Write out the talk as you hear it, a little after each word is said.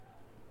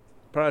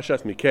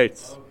Parashas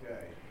Mikeitz,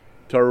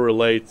 Torah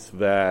relates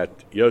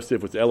that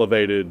Yosef was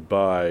elevated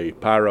by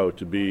Paro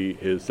to be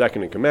his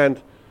second in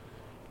command.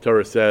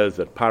 Torah says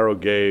that Paro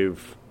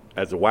gave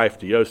as a wife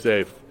to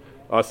Yosef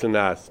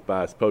Asenas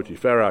bas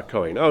Potifera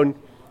Kohen On.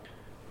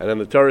 And then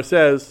the Torah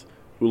says,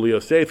 Uli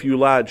Yosef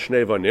Yulad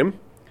Shnei Vanim.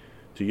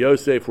 To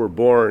Yosef were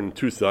born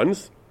two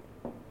sons,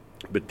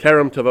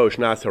 B'terem Tavo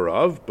Shnas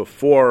Harav,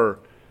 before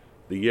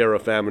the year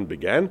of famine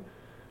began.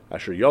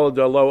 Asher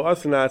Yolada Lo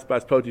Asenas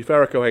bas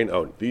Potifera Kohen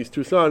On. These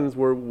two sons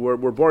were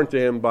born to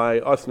him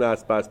by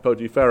Asenas bas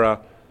Potifera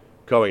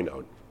Kohen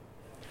On.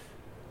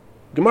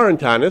 Gemara in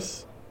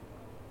Tanis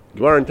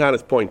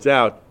points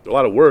out a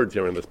lot of words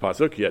here in this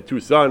pasuk. He had two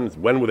sons.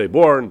 When were they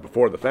born?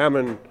 Before the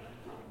famine.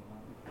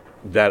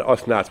 That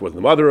Asenas was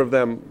the mother of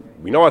them.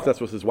 We know Asenas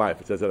was his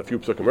wife. It says that a few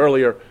psukim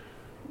earlier.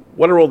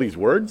 What are all these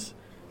words?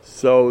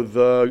 So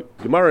the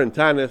Gemara in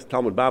Tanis,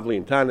 Talmud Bavli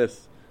in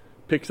Tanis,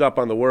 picks up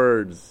on the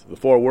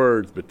four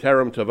words,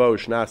 B'terem Tavo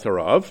Shnas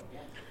Harav,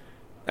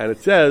 and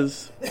it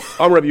says,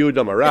 Am Rav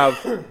Yehuda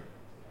Marav.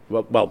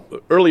 Well,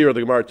 earlier the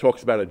Gemara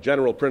talks about a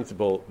general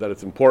principle that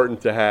it's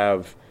important to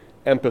have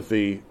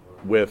empathy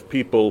with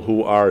people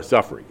who are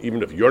suffering.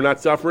 Even if you're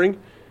not suffering,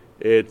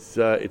 it's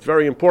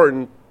very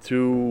important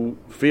to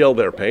feel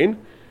their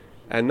pain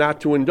and not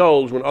to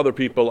indulge when other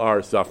people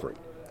are suffering.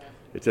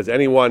 It says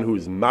anyone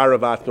who's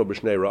maravatno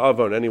b'shnei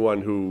ra'avon,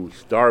 anyone who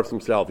starves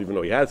himself, even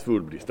though he has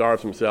food, but he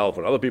starves himself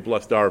when other people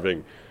are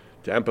starving,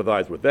 to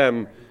empathize with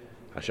them,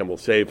 Hashem will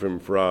save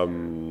him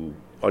from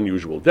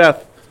unusual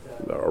death,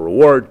 a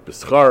reward,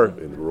 b'schar,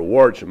 in the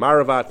reward,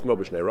 shemaravatno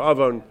b'shnei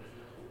ra'avon.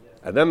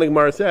 And then the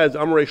Gemara says,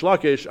 Amar Reish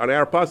Lakish, on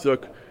our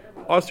pasuk,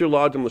 Asur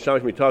la'adam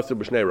l'shamish mitasu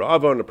b'shnei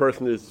ra'avon, a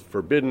person is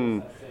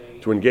forbidden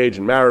to engage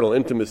in marital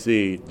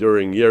intimacy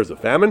during years of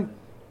famine.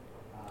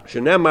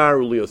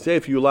 Shenemar uli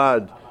Yosef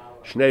yulad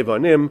Shnei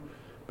Vanim,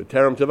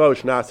 B'terem Tavo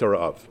Shnas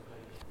Harav.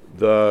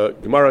 The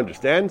Gemara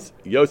understands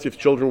Yosef's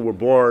children were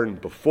born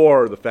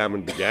before the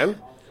famine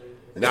began,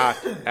 not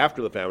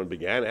after the famine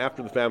began.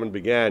 After the famine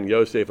began,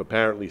 Yosef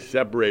apparently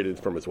separated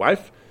from his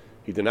wife.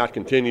 He did not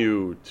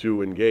continue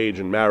to engage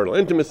in marital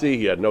intimacy.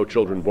 He had no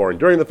children born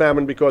during the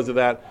famine because of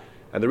that.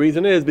 And the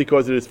reason is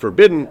because it is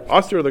forbidden,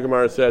 Asur, the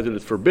Gemara says, it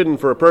is forbidden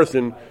for a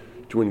person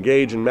to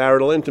engage in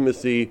marital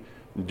intimacy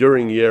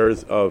during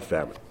years of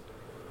famine.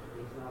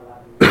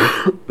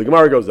 The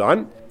Gemara goes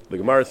on. The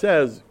Gemara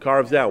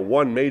carves out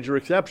one major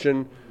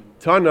exception.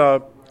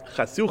 Tana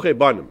chasuche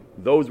banim,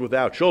 those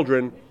without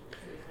children,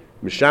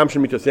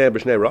 mishamshem mitasem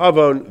b'shnei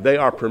ra'avon, they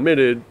are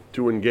permitted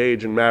to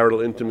engage in marital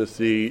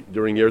intimacy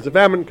during years of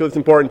famine because it's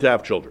important to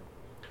have children.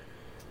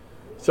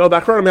 So the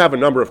Achronim have a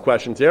number of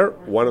questions here.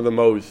 One of the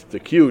most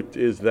acute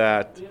is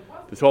that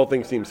this whole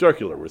thing seems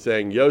circular. We're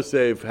saying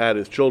Yosef had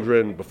his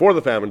children before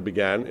the famine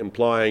began,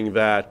 implying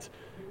that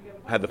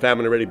had the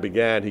famine already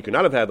began, he could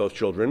not have had those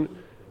children.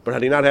 But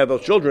had he not had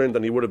those children,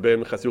 then he would have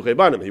been chasuche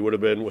banim. He would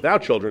have been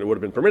without children. It would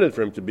have been permitted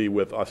for him to be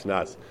with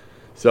Asenas.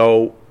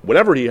 So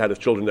whenever he had his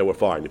children, they were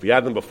fine. If he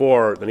had them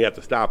before, then he had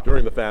to stop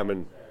during the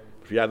famine.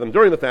 If he had them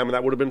during the famine,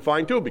 that would have been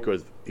fine too,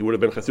 because he would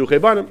have been chasuche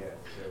banim.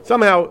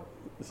 Somehow,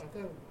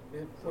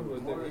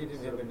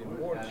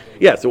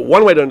 yeah. So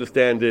one way to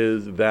understand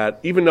is that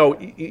even though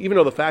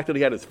the fact that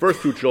he had his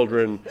first two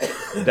children,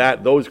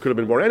 that those could have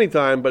been born any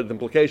time, but the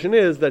implication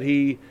is that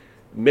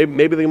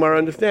maybe the Gemara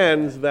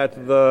understands that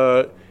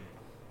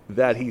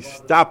he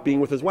stopped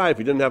being with his wife.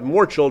 He didn't have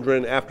more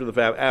children after the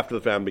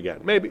famine began.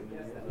 Maybe,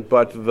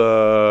 but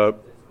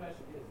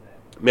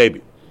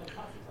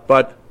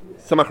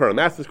some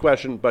Acharonim asked this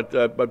question. But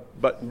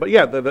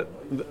yeah, the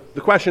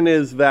question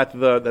is that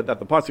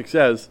the pasuk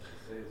says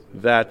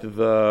that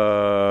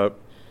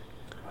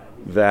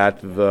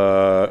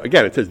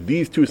again it says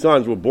these two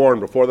sons were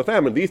born before the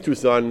famine. These two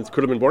sons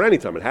could have been born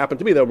anytime. It happened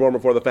to be they were born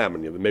before the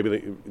famine.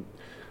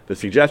 The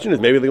suggestion is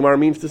maybe the Gemara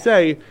means to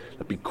say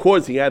that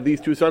because he had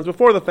these two sons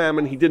before the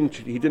famine, he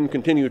didn't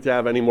continue to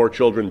have any more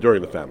children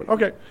during the famine.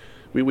 Okay,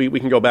 we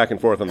can go back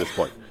and forth on this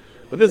point.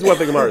 But this is what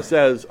the Gemara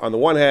says. On the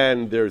one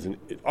hand, there's an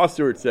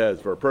Asur, it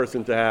says, for a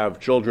person to have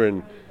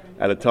children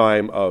at a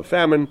time of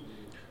famine,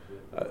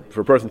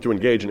 for a person to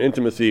engage in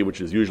intimacy,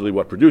 which is usually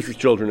what produces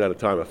children at a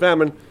time of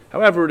famine.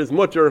 However, it is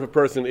mutter if a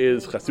person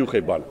is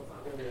chasuche banim.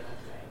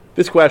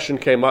 This question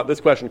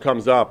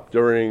comes up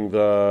during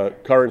the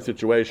current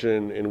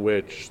situation in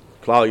which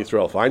Klal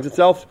Yisrael finds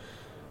itself.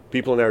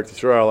 People in Eretz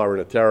Yisrael are in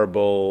a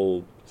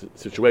terrible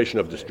situation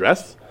of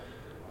distress.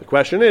 The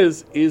question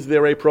is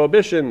there a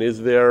prohibition,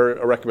 is there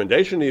a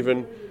recommendation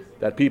even,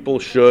 that people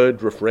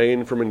should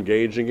refrain from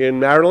engaging in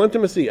marital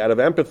intimacy out of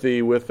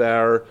empathy with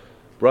our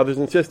brothers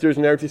and sisters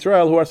in Eretz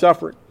Yisrael who are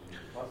suffering?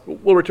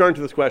 We'll return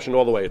to this question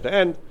all the way at the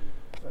end.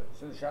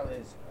 So the shaila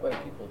is whether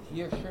people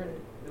here should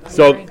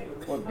refrain,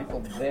 or people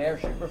there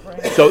should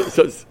refrain?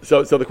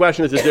 So the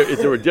question is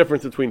there a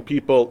difference between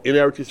people in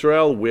Eretz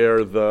Yisrael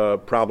where the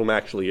problem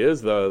actually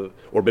is, or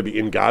maybe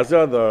in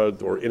Gaza,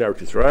 or in Eretz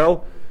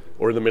Yisrael,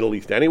 or in the Middle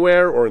East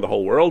anywhere, or in the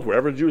whole world,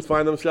 wherever Jews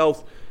find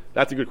themselves?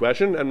 That's a good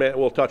question, and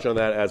we'll touch on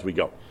that as we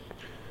go.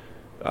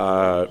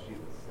 A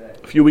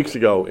few weeks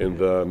ago in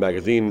the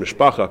magazine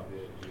Mishpacha,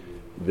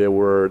 there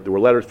were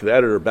letters to the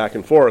editor back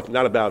and forth,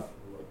 not about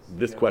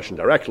this question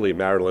directly.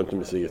 Marital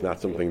intimacy is not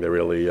something they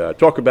really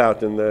talk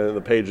about in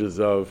the pages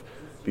of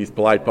these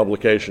polite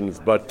publications,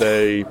 but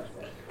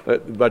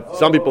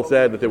some people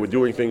said that they were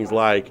doing things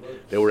like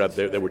they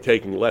were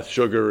taking less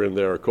sugar in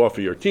their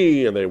coffee or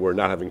tea, and they were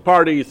not having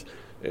parties.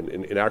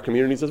 In our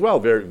communities as well,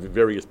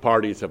 various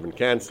parties have been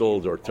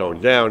canceled or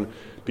toned down.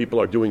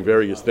 People are doing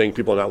various things.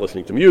 People are not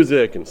listening to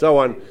music and so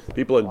on.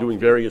 People are doing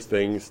various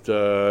things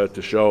to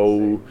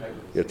show,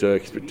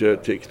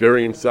 to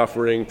experience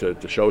suffering,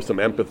 to show some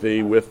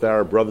empathy with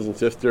our brothers and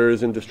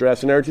sisters in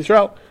distress in Eretz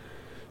Yisrael.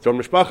 So in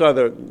Mishpacha,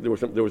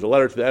 there was a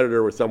letter to the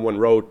editor where someone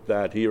wrote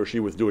that he or she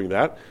was doing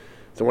that.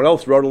 Someone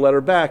else wrote a letter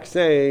back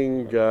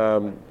saying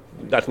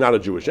that's not a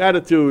Jewish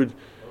attitude.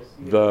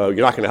 You're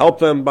not going to help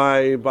them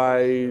by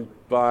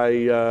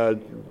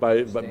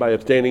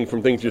abstaining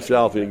from things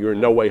yourself. You're in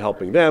no way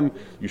helping them.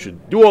 You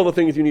should do all the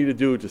things you need to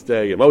do to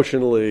stay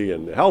emotionally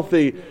and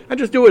healthy, and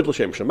just do it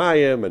l'shem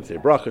shamayim and say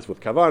brachas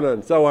with kavana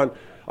and so on.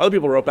 Other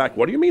people wrote back,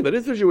 what do you mean? That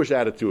is a Jewish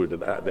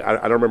attitude. I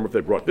don't remember if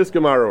they brought this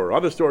Gemara or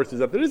other sources,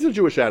 that is a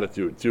Jewish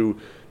attitude to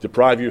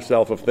deprive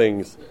yourself of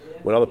things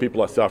when other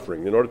people are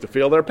suffering in order to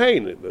feel their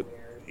pain.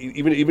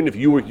 Even if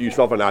you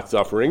yourself are not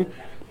suffering,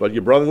 but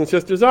your brothers and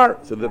sisters are.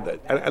 So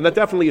that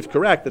definitely is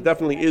correct. That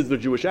definitely is the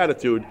Jewish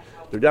attitude.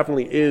 There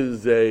definitely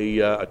is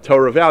a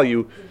Torah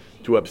value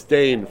to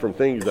abstain from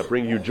things that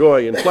bring you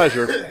joy and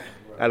pleasure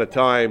at a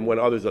time when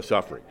others are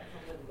suffering.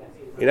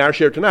 In our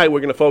share tonight, we're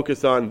going to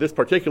focus on this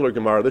particular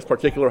Gemara, this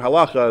particular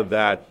halacha,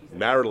 that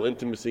marital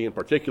intimacy in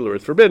particular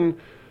is forbidden.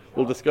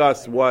 We'll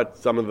discuss what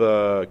some of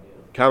the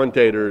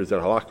commentators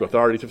and halakhic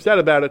authorities have said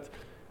about it,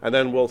 and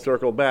then we'll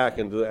circle back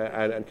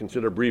and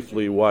consider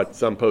briefly what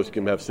some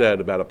poskim have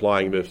said about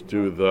applying this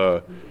to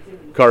the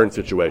current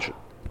situation.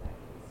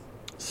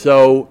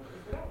 So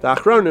the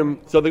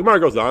Gemara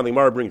goes on. The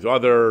Gemara brings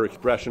other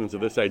expressions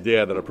of this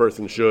idea that a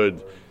person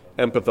should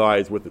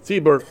empathize with the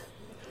tzibur.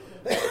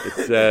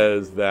 It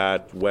says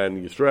that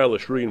when Yisrael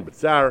is shriyin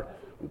b'tzar,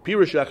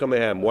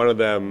 one of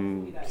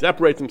them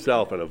separates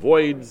himself and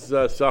avoids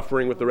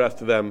suffering with the rest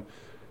of them.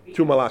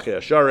 Two malachei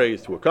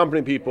ashares to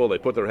accompany people, they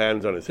put their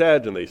hands on his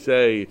head and they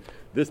say,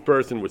 this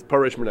person was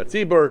parish min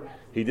hatzibur,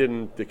 he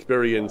didn't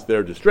experience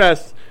their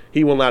distress,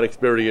 he will not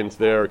experience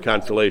their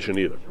consolation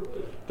either.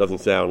 Doesn't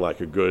sound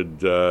like a good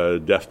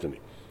destiny.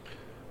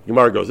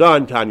 Gemara goes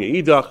on, Tanya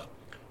idach,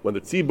 when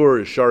the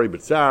tzibur is shari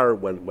b'tzar,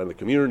 when the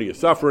community is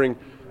suffering,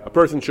 a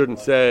person shouldn't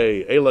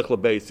say, Eilech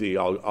lebeisi,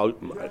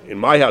 in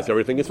my house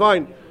everything is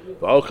fine.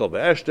 I'm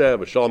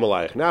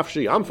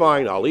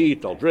fine, I'll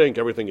eat, I'll drink,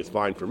 everything is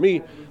fine for me.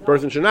 A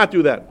person should not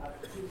do that.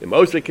 In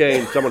Moshe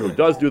came, someone who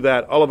does do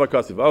that, Olav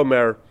HaKasiv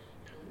Omer,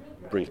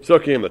 brings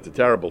psukim, that's a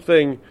terrible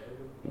thing,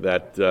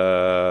 that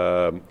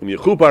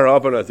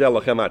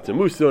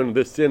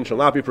this sin shall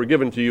not be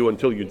forgiven to you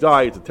until you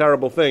die. It's a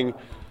terrible thing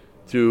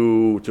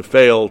to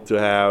fail to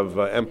have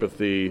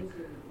empathy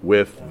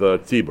with the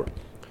tzibur.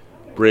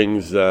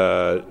 Brings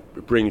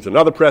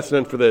another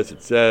precedent for this.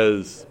 It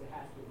says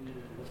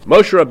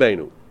Moshe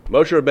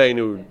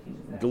Rabbeinu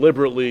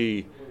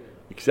deliberately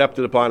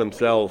accepted upon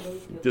himself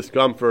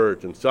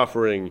discomfort and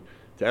suffering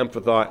to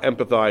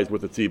empathize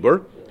with the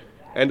tzibur.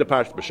 And the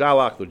Parshat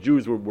B'Shalach, the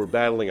Jews were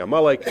battling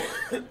Amalek.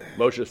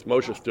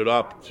 Moshe stood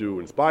up to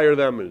inspire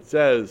them, and it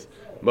says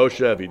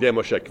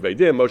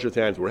Moshe's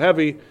hands were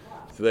heavy,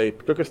 so they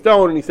took a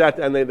stone and he sat,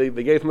 and they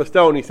gave him a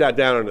stone. He sat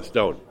down on a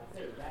stone.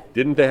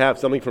 Didn't they have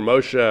something for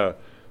Moshe? A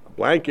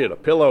blanket, a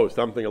pillow,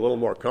 something a little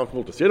more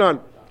comfortable to sit on?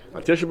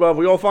 On Tisha B'Av,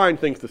 we all find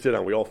things to sit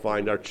on. We all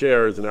find our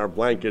chairs and our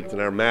blankets and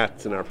our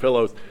mats and our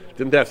pillows.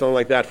 Didn't they have something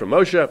like that for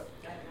Moshe?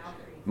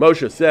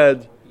 Moshe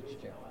said,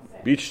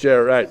 beach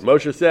chair, right.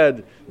 Moshe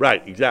said,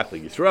 right, exactly.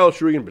 Yisrael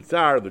shriyin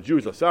b'tzar. The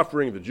Jews are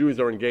suffering. The Jews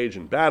are engaged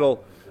in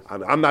battle.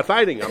 I'm not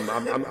fighting.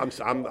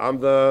 I'm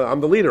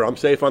the leader. I'm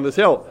safe on this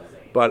hill.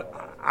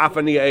 But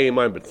afani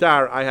eiman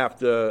b'tzar. I have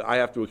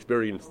to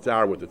experience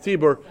tzar with the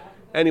tzibur.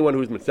 Anyone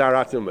who's mitzar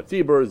atzim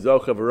matzibur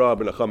zocha v'ra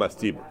b'nachamas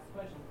tzibur.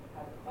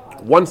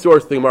 One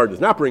source the Gemara does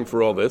not bring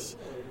for all this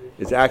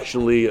is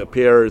actually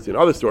appears in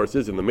other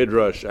sources, in the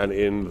Midrash and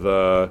in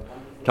the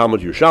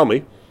Talmud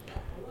Yerushalmi,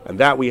 and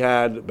that we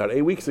had about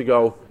 8 weeks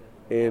ago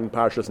in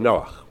Parshas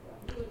Noach.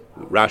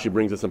 Rashi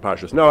brings us in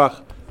Parshas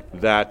Noach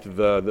that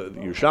the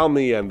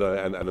Yerushalmi and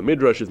the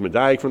Midrash is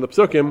medayik from the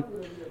Psukim.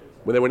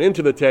 When they went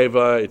into the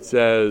Teva, it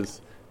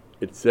says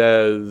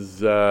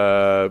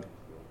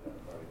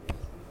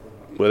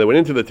when they went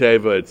into the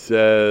Teva, it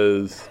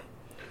says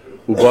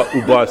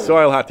Uba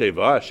soil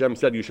hateva. Hashem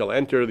said, you shall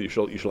enter the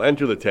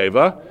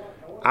Teva.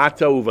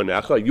 Ata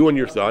uvanecha, you and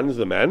your sons,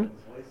 the men.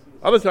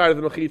 Other side of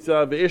the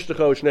Mechitza,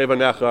 ve'ishtecho shnei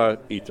vanecha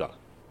ita.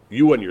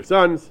 You and your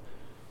sons,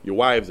 your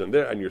wives and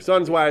your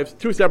sons' wives,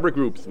 two separate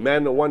groups,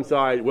 men on one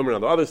side, women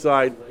on the other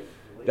side.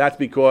 That's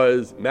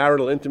because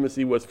marital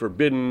intimacy was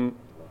forbidden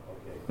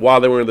while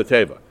they were in the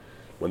Teva.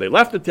 When they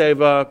left the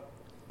Teva,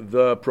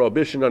 the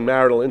prohibition on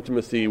marital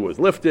intimacy was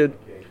lifted.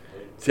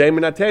 Same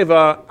in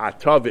Teva,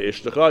 ata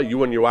ve'ishtecha,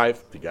 you and your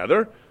wife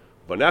together.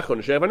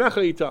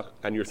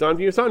 and your sons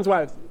and your sons'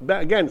 wives.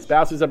 Again,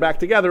 spouses are back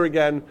together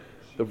again.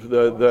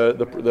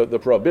 The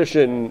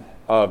prohibition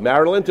of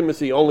marital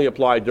intimacy only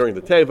applied during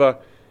the teva.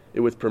 It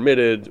was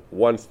permitted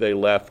once they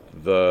left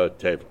the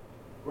teva.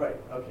 Right.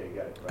 Okay.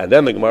 Got it. Right. And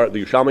then the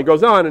Yerushalmi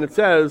goes on and it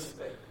says,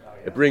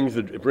 it brings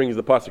the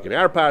pasuk in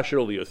our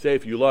pashul, the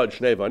Yosef Yulad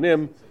Shnei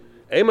Vanim,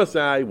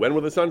 Emasai. When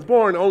were the sons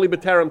born? Only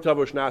B'terem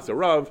Tavush Nasa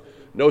Rav.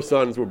 No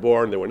sons were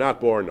born. They were not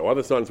born. No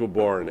other sons were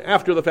born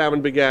after the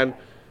famine began.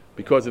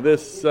 Because of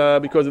this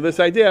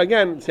idea,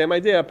 again, same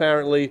idea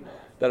apparently,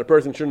 that a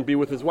person shouldn't be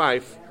with his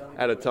wife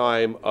at a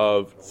time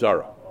of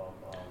tzara.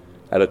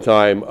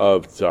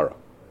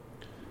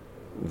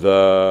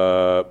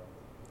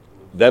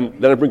 Then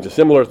it brings a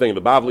similar thing.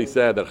 The Bavli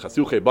said that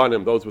chasuche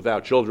banim, those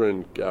without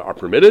children, are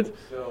permitted.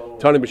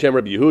 Tani b'shem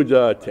Rabbi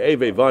Yehuda,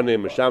 te'eve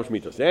vanim, misham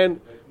shmitasen,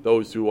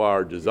 those who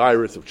are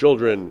desirous of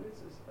children,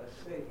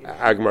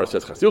 Agmar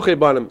says chasuche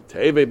banim,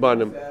 te'eve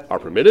banim, are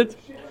permitted.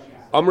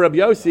 Amar Rabbi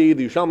Yossi,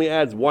 the Yerushalmi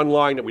adds one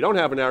line that we don't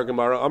have in our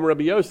Gemara. Amar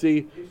Rabbi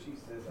Yossi,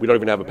 we don't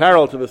even have a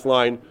parallel to this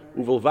line,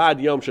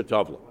 uvilvad yom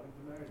shetavla,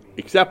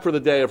 except for the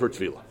day of her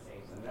tefillah.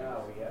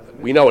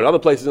 We know in other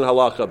places in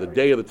halacha, the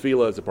day of the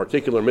tefillah is a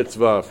particular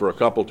mitzvah for a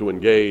couple to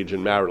engage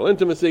in marital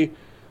intimacy.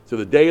 So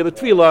the day of the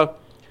tefillah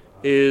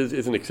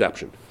is an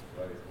exception.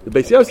 The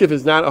Beis Yosef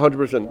is not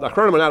 100%, the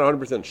Achronim are not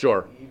 100%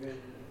 sure.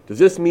 Does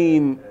this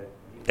mean,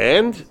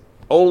 and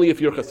only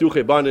if you're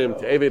chasuche banim,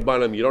 te'eve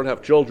banim, you don't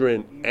have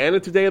children, and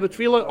it's the day of the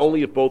tefillah,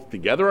 only if both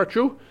together are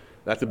true?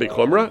 That's a big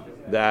chumrah,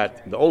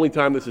 that the only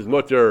time this is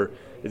mutter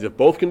is if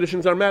both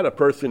conditions are met. A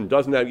person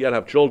doesn't yet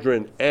have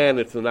children, and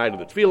it's the night of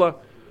the tefillah.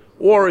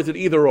 Or is it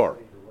either or?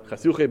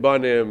 Chasuche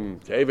banim,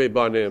 te'eve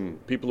banim,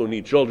 people who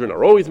need children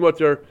are always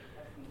mutter.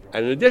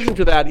 And in addition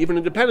to that, even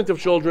independent of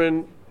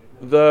children,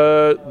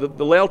 the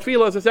leil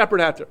tefillah is a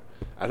separate hatter.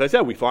 As I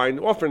said, we find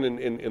often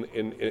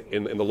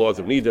in the laws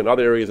of Nida and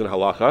other areas in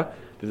halacha,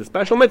 there's a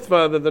special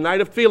mitzvah that the night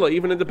of tefillah,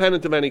 even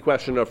independent of any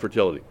question of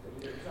fertility.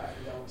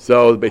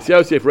 So the Beis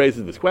Yosef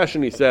raises this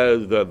question. He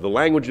says the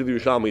language of the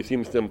Yerushalmi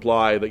seems to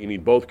imply that you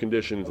need both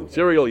conditions in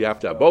cereal. You have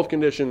to have both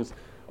conditions.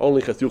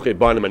 Only chasuche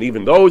banim, and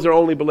even those are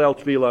only b'leil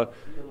tefillah.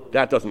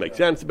 That doesn't make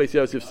sense. Beis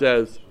Yosef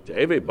says,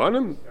 te'eve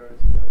banim,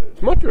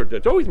 it's mutter.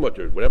 It's always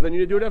mutter. Whatever they need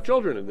to do to have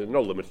children, and there's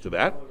no limits to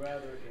that.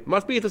 It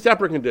must be it's a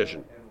separate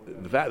condition.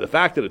 The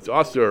fact that it's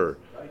usher,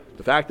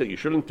 the fact that you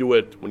shouldn't do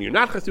it when you're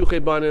not chasuche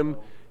banim,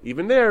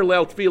 even there,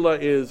 leil tefillah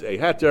is a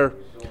heter,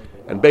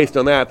 and based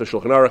on that, the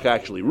Shulchan Aruch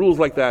actually rules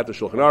like that. The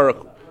Shulchan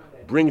Aruch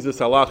brings this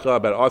halacha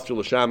about asher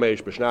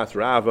l'shamesh b'shnas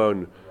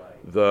ra'avon.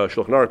 The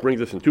Shulchan Aruch brings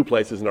this in two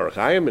places in Aruch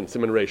Chaim, in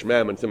Siman Reish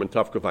Mem and Siman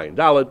Tav Kavayin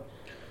Daled.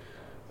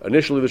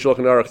 Initially, the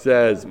Shulchan Aruch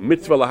says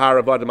mitzvah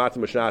laharavad matzah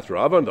b'shnas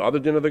ra'avon. The other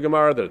din of the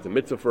Gemara, that it's a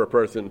mitzvah for a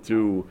person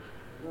to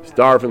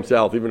starve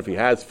himself, even if he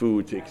has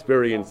food, to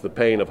experience the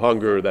pain of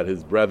hunger that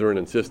his brethren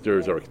and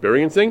sisters are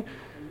experiencing.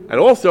 And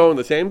also, in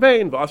the same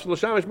vein, it's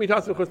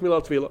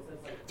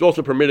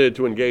also permitted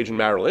to engage in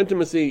marital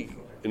intimacy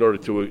in order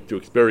to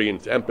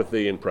experience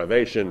empathy and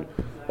privation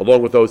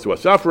along with those who are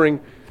suffering.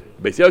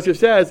 Beis Yosef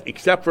says,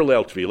 except for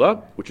leil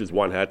tefillah, which is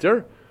one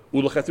heter,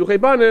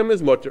 ulechasuche banim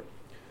is mutter.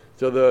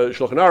 So the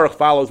Shulchan Aruch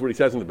follows what he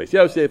says in the Beis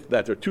Yosef,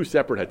 that there are two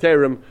separate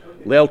heterim.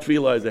 Leil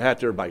tefillah is a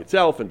heter by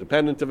itself,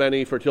 independent of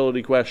any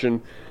fertility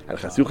question. And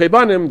chasuche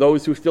banim,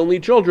 those who still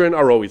need children,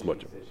 are always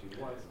mutter.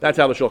 That's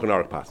how the Shulchan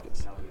Aruch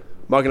paskins.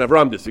 Magen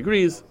Avram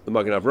disagrees. The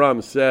Magen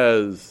Avram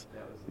says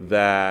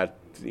that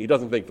he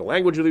doesn't think the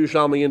language of the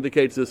Yerushalmi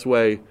indicates this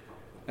way,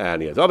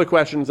 and he has other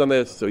questions on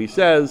this. So he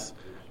says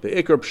the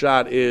Iker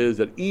Pshat is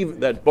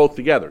that both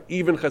together,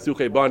 even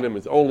chasuche banim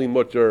is only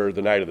mutter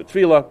the night of the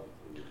tefillah.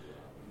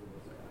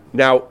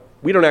 Now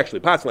we don't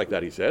actually pass like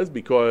that, he says,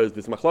 because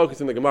there's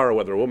machlokas in the Gemara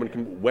whether a woman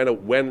can, when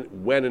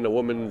in a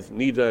woman's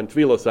nida and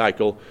tefillah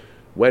cycle,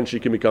 when she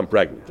can become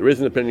pregnant. There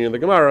is an opinion in the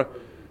Gemara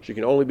she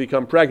can only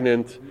become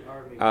pregnant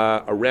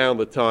around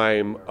the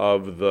time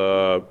of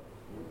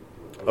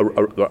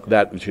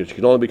that she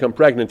can only become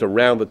pregnant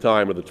around the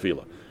time of the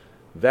tefillah.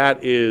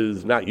 That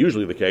is not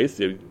usually the case.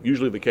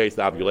 Usually the case,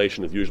 the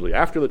ovulation is usually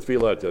after the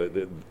tefillah.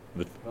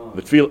 The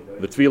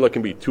tefillah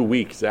can be 2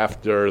 weeks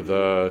after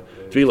the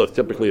tefillah is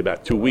typically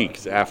about 2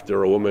 weeks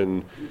after a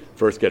woman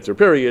first gets her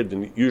period,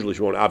 and usually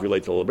she won't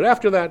ovulate a little bit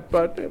after that.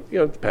 But it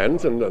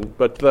depends.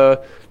 But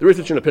there is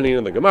such an opinion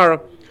in the Gemara.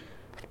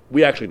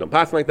 We actually don't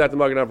pass like that. The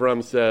Magen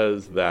Avram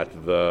says that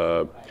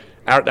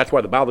that's why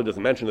the Bavli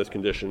doesn't mention this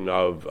condition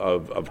of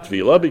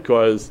tefillah,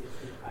 because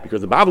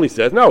the Bavli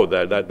says no,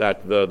 that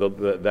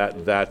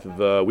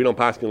we don't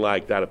paskin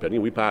like that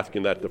opinion. We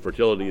paskin that the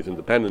fertility is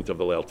independent of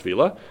the leil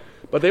tefillah.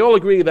 But they all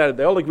agree that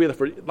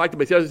like the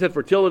Beis Yosef said,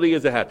 fertility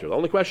is a heter. The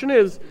only question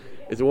is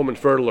a woman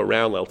fertile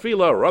around leil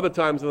tefillah or other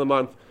times of the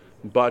month?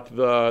 But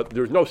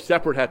there's no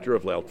separate heter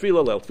of leil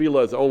tefillah. Leil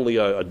tefillah is only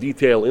a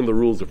detail in the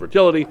rules of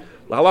fertility.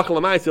 L'halacha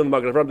l'maaseh, the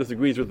Magen Avram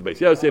disagrees with the Beis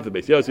Yosef. The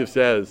Beis Yosef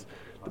says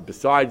that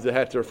besides the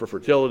heter for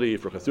fertility,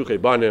 for chasuche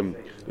banim,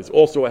 there's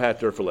also a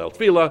heter for leil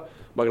tefillah.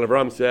 Magen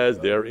Avram says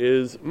there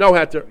is no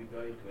heter.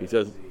 He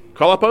says,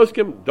 kol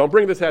haposkim, don't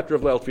bring this heter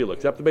of leil tefillah,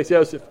 except the Beis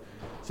Yosef.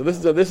 So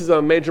this is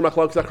a major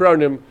machlokes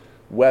achronim.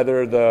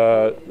 Whether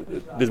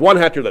there's one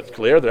heter that's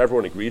clear that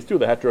everyone agrees to,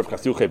 the heter of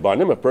chasuche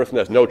banim. A person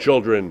has no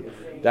children,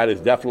 that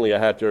is definitely a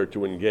heter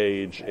to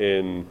engage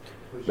in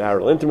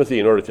marital intimacy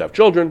in order to have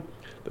children.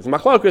 There's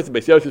machlokes.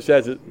 Beis Yosef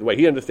says the way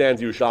he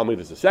understands Yerushalmi,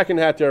 there's a second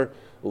heter.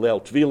 Leil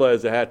tvila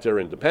is a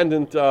heter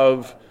independent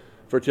of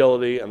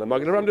fertility, and the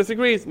Magen Avraham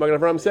disagrees. Magen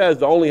Avraham says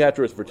the only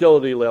heter is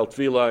fertility. Leil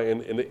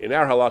tvila in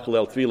our halakha,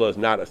 leil tvila is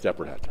not a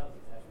separate heter.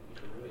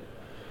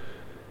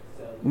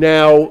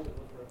 Now,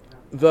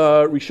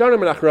 the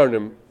Rishonim and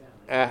Achronim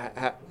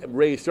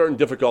raise certain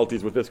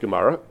difficulties with this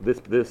Gemara,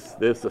 this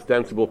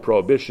ostensible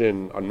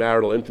prohibition on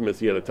marital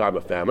intimacy at a time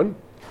of famine,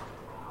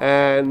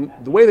 and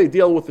the way they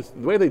deal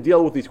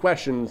with these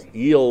questions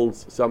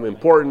yields some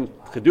important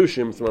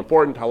chedushim, some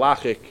important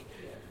halachic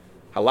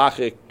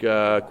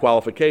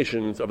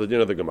qualifications of the din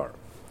of the Gemara.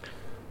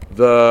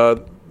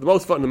 One of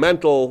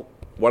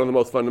the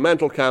most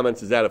fundamental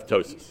comments is that of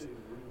Tosfos.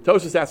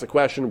 Tosfos asks a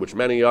question which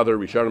many other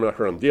Rishonim and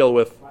Achronim deal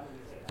with.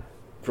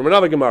 From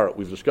another Gemara,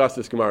 we've discussed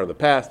this Gemara in the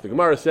past. The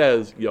Gemara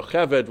says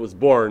Yocheved was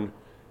born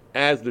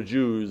as the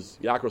Jews,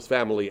 Yaakov's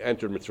family,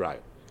 entered Mitzrayim.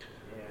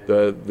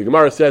 The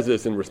Gemara says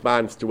this in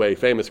response to a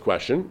famous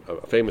question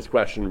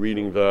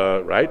reading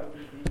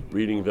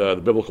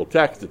the biblical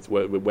text. It's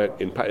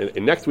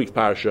in next week's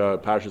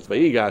parashas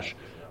Vayigash,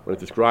 when it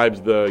describes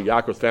the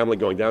Yaakov's family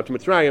going down to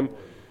Mitzrayim.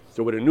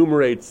 So it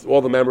enumerates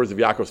all the members of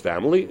Yaakov's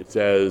family. It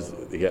says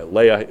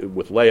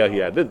with Leah he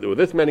had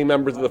this many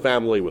members of the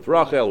family, with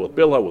Rachel, with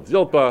Bilhah, with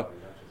Zilpah,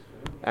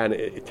 and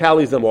it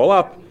tallies them all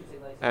up,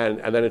 and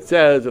then it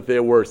says that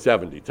there were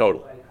 70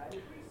 total.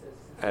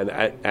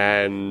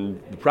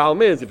 And the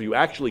problem is, if you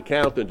actually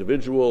count the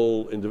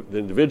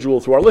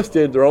individuals who are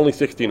listed, there are only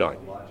 69.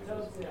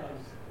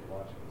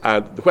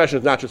 The question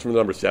is not just from the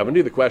number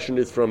 70. The question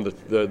is from the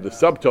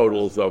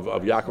subtotals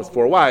of Yaakov's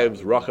four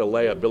wives, Rachel,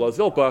 Leah, Bilhah,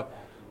 Zilpah.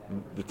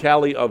 The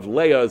tally of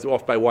Leah is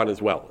off by one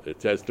as well. It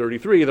says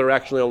 33. There are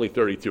actually only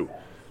 32.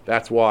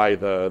 That's why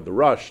the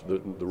Rush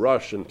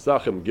in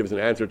Pesachim gives an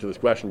answer to this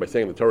question by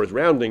saying the Torah is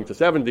rounding to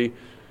 70.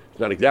 It's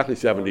not exactly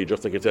 70,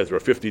 just like it says there are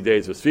 50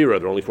 days of Sefira.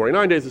 There are only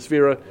 49 days of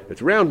Sefira.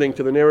 It's rounding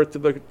to the nearest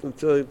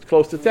to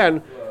close to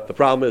 10. The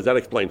problem is that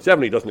explains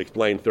 70, doesn't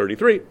explain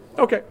 33.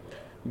 Okay,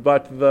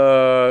 but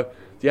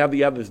you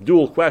have this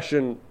dual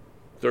question.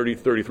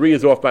 33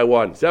 is off by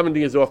one.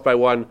 70 is off by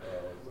one.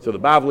 So the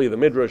Bavli, the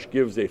Midrash,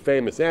 gives a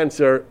famous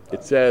answer.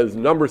 It says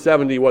number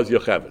 70 was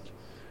Yocheved.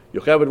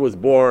 Yocheved was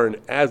born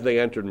as they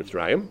entered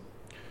Mitzrayim.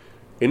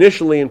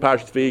 Initially in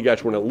Parashat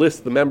Vayigash, when it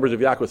lists the members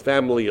of Yaakov's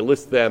family, it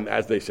lists them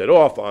as they set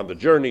off on the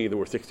journey. There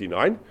were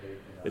 69.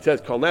 It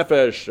says Kol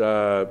Nefesh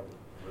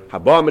Haba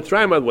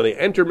Mitzrayim. When they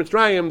entered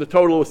Mitzrayim, the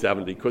total was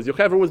 70 because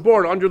Yocheved was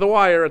born under the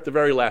wire at the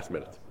very last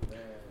minute.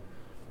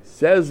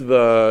 Says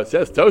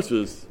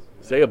Tosfos,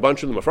 say a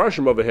bunch of the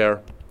Mefarshim over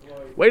here.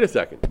 Wait a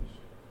second.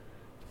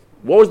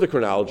 What was the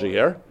chronology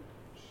here?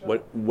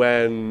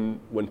 When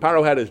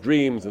Paro had his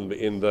dreams in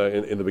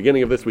the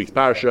beginning of this week's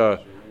parasha,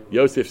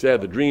 Yosef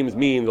said the dreams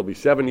mean there'll be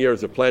 7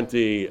 years of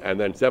plenty and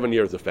then 7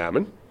 years of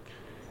famine.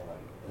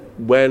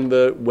 When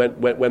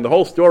the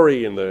whole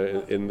story in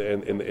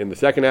the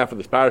second half of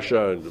this parasha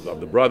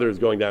of the brothers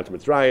going down to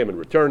Mitzrayim and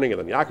returning,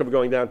 and then Yaakov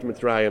going down to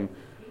Mitzrayim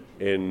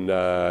in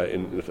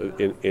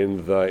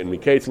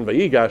Mikeitz and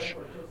Vayigash,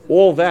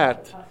 all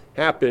that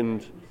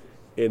happened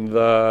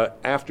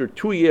after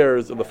 2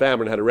 years of the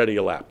famine had already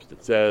elapsed.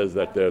 It says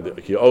that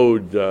he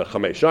owed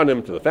Chamei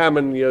Shanim to the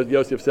famine,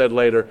 Yosef said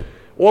later.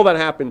 All that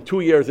happened 2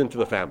 years into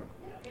the famine.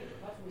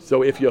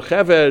 So if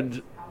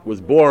Yocheved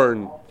was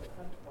born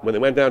when they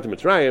went down to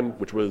Mitzrayim,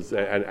 which was,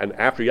 and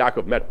after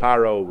Yaakov met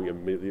Paro,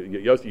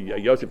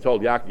 Yosef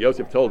told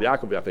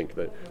Yaakov, I think,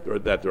 that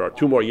there are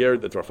 2 more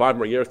years, that there are 5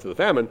 more years to the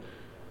famine.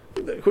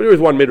 There was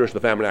one midrash,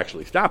 the famine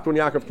actually stopped when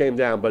Yaakov came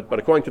down, but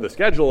according to the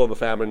schedule of the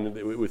famine,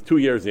 it was 2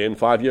 years in,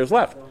 5 years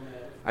left.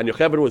 And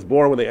Yocheved was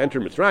born when they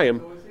entered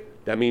Mitzrayim.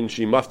 That means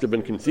she must have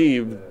been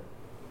conceived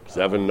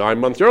 7-9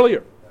 months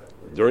earlier,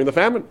 during the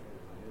famine.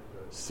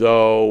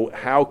 So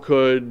how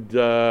could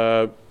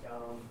how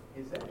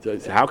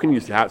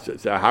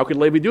could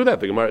Levi do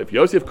that? If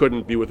Yosef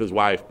couldn't be with his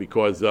wife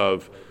because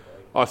of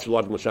Asr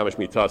L'Shamash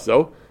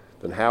Mitaso,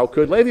 then how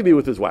could Levi be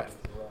with his wife?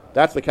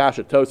 That's the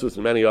kasha Tosfos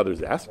and many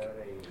others ask.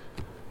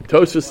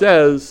 Tosfos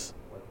says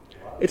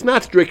it's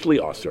not strictly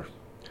Asr.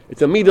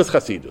 It's a midas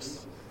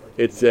chasidus.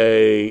 It's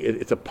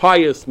a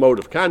pious mode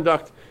of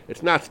conduct.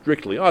 It's not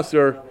strictly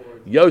Asr.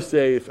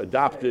 Yosef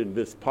adopted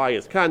this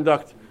pious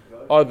conduct.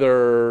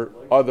 Other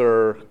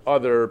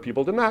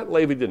people did not.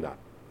 Levi did not.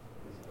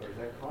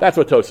 That's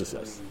what Tosfos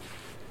says.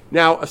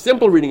 Now, a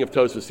simple reading of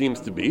Tosfos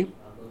seems to be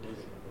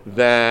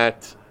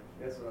that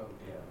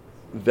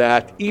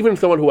even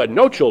someone who had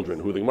no children,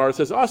 who the Gemara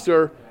says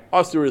Asr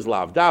is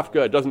lav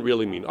dafka. It doesn't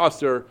really mean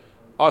Asr.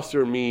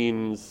 Asr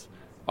means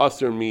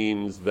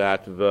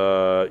that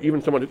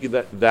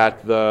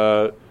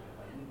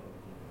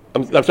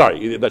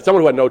that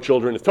someone who had no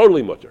children is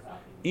totally mutter.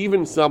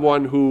 Even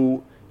someone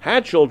who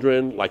had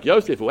children, like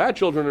Yosef, who had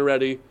children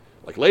already,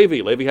 like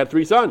Levi had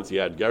 3 sons. He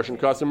had Gershon,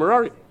 Kas, and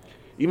Merari.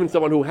 even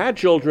someone who had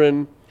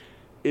children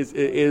where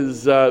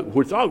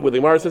the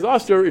Gemara says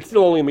Aser, it's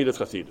still only a Midas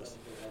Chasidus.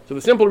 So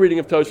the simple reading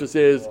of Tosfos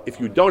is, if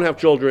you don't have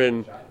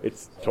children,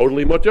 it's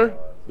totally mutter.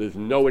 There's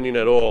no inyan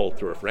at all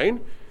to refrain.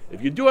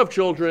 If you do have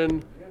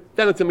children,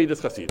 then it's a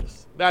Midas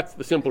Chasidus. That's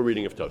the simple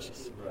reading of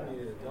Tosfos.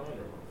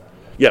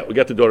 Yeah, we'll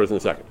get to daughters in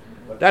a second.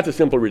 That's a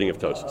simple reading of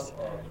Tosfos.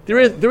 There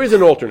is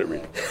an alternate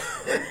reading.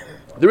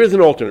 There is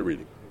an alternate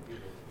reading.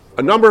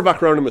 A number of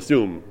Achronim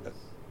assume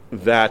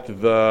that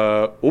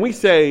when we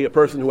say a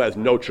person who has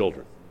no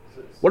children,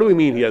 what do we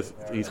mean? He's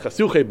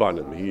Chasuche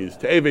Banim, he's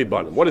Te'eve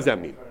Banim. What does that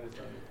mean?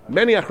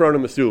 Many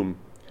Achronim assume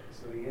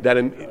that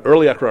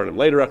early Achronim,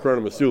 later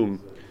Achronim assume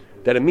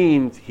that it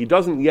means he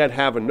doesn't yet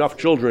have enough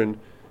children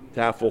to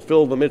have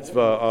fulfilled the mitzvah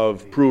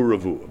of Pru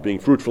Revu, of being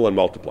fruitful and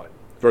multiply.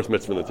 First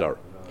mitzvah in the Torah.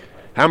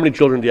 How many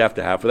children do you have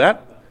to have for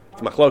that?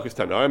 It's Machlokas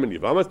Tanoim and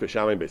Yivamas, Beis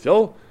Shammai and Beis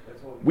Hillel.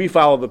 We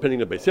follow the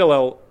opinion of Beis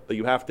Hillel that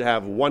you have to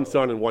have one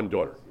son and one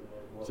daughter.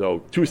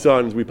 So 2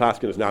 sons, we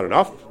paskin, is not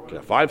enough. You can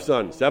have 5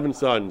 sons, 7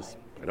 sons.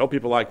 I know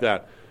people like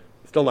that.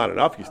 Still not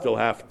enough. You still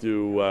have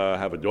to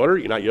have a daughter.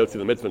 You're not yotzi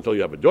the mitzvah until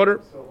you have a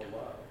daughter.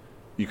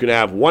 You can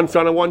have 1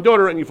 son and 1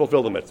 daughter, and you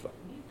fulfill the mitzvah.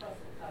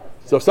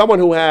 So someone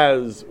who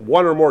has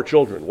 1 or more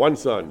children, 1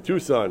 son, 2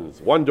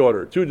 sons, 1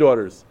 daughter, 2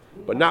 daughters,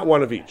 but not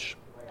one of each,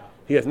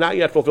 he has not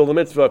yet fulfilled the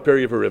mitzvah,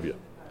 period of Harivya.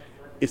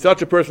 Is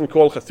such a person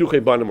called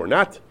Chasuche Banim or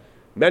not?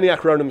 Many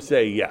Achronim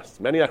say yes.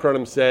 Many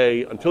Achronim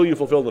say until you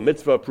fulfill the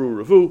mitzvah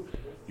Pru Revu,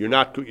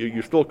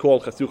 you're still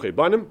called Chasuche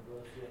Banim,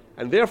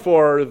 and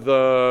therefore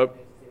So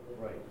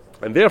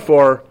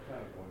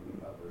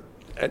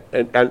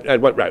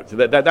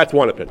that's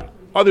one opinion.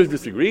 Others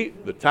disagree.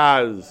 The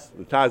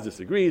Taz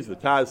disagrees. The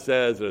Taz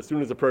says that as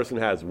soon as a person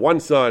has 1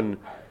 son,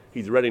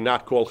 he's already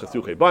not called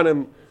Chasuche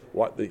Banim.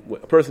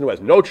 A person who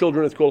has no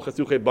children is called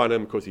Chasuche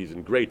Banim because he's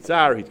in great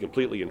tsar, he's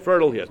completely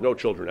infertile, he has no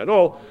children at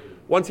all.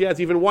 Once he has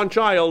even 1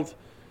 child,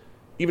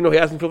 even though he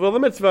hasn't fulfilled the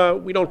mitzvah,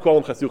 we don't call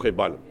him Chasuche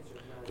Banim.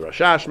 The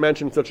Rashash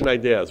mentioned such an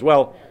idea as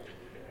well.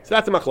 So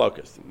that's a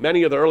machlokas.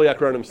 Many of the early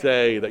Achronim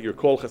say that you're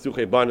called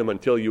Chasuche Banim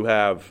until you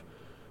have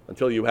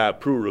Pru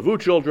Revu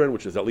children,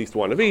 which is at least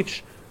 1 of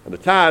each. And the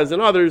Taz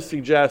and others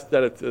suggest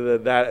that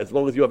that as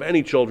long as you have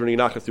any children, you're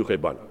not Chasuche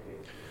Banim.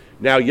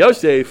 Now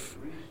Yosef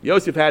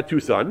had 2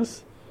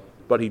 sons,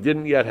 but he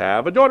didn't yet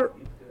have a daughter.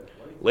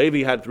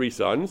 Levi had 3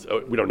 sons.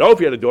 We don't know if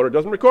he had a daughter. It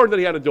doesn't record that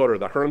he had a daughter.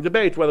 The Achronim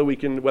debate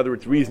whether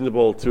it's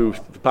reasonable to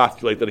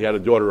postulate that he had a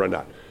daughter or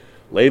not.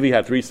 Levi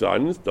had 3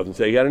 sons. Doesn't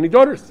say he had any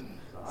daughters.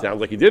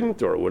 Sounds like he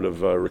didn't, or would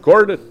have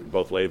recorded it.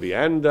 Both Levi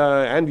and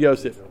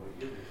Yosef.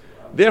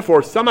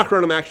 Therefore, some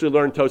Achronim actually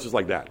learned Tosfos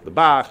like that. The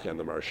Bach and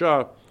the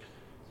Maharsha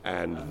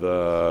and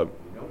the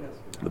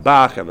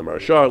Bach and the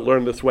Maharsha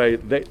learn this way.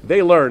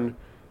 They learn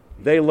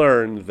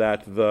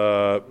that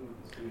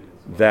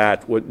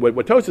what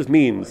Tosfos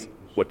means.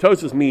 What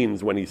Tosfos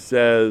means when he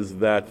says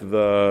that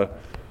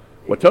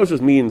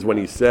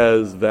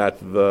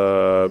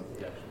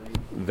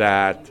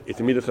it's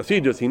a midas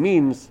chasidus, he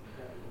means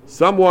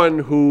someone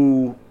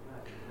who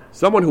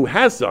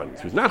has sons,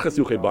 who's not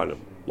chasuche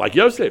banim, like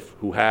Yosef,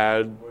 he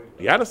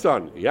had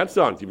sons,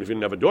 even if he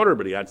didn't have a daughter,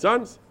 but he had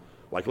sons,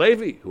 like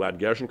Levi, who had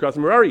Gershon, Kras,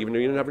 and Merari, even though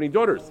he didn't have any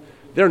daughters.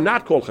 They're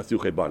not called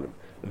chasuche banim.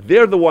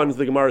 They're the ones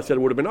the Gemara said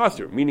would have been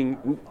aser.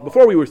 Meaning,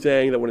 before we were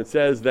saying that when it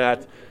says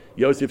that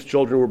Yosef's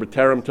children were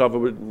B'terem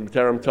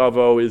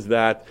Tavo, is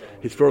that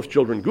his first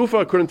children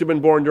Gufa couldn't have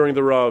been born during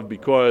the Rav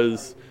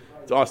because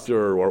it's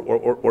aser,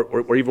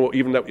 or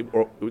even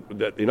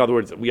that. In other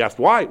words, we asked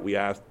why. We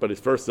asked, but his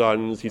first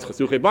sons, he's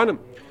Chasuche Banim.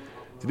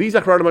 So these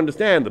Achronim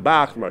understand, the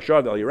Bach, the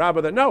Marshad, the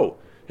Eliyarabba, that no,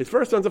 his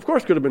first sons, of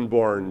course, could have been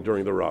born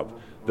during the Rav.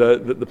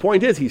 The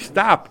point is, he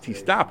stopped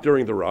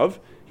during the Rav.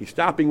 He's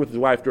stopping with his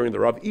wife during the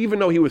Rav, even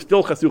though he was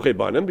still Chasuche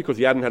Banim because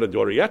he hadn't had a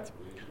daughter yet.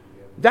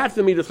 That's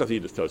the Midas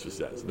Chasidus, Tosfos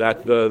says.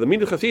 That the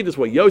Midas Chasidus,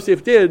 what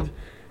Yosef did,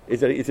 is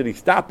that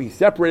he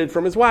separated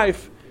from his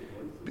wife,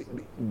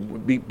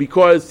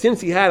 because since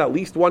he had at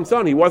least 1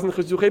 son, he wasn't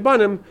Chasuche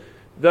Banim.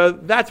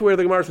 That's where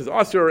the Gemara says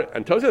Aser,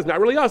 and Tosfos says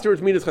not really Aser,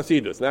 it's Midas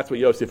Chasidus, and that's what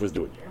Yosef was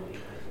doing.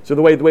 So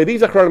the way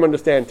these Achronim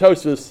understand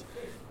Tosfos,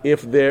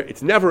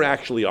 it's never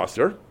actually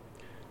Aser.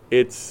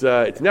 It's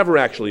never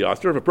actually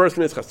Aser. If a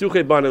person is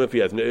Chasuche Banim,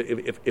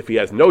 if he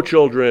has no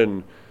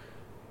children,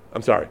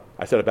 I'm sorry,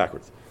 I said it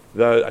backwards.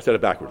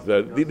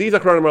 These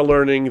Achronim are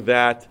learning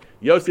that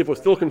Yosef was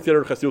still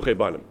considered Chasuche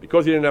Banim.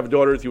 Because he didn't have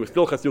daughters, he was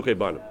still Chasuche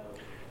Banim.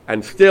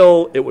 And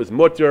still it was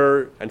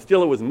mutter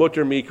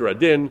mikra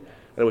adin, and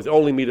it was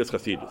only Midas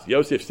Chasidus.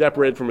 Yosef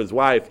separated from his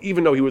wife,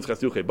 even though he was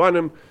Chasuche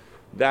Banim.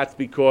 That's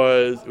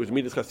because it was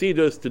Midas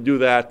Chasidus to do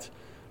that,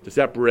 to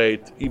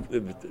separate even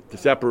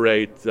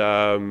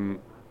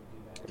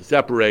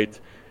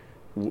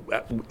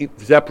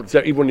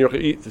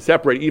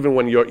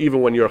when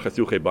you're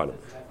Chasuche Banim.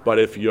 But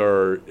if you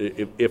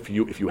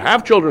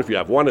have children, if you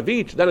have 1 of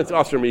each, then it's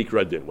Aser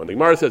Mikra Din. When the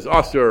Gemara says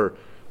Aser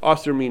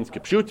means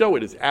Kipshuto,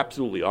 it is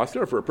absolutely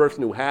Aser. For a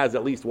person who has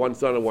at least 1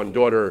 son and 1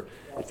 daughter,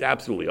 it's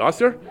absolutely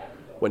Aser.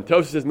 When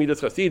Tosfos says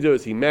Midas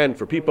Chasidus, he meant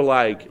for people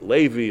like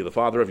Levi, the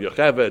father of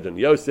Yocheved, and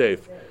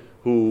Yosef,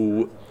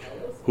 who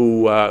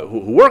who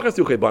were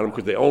chasuchei banim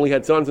because they only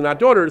had sons and not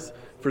daughters,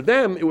 for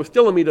them it was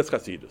still a midas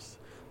chasidus.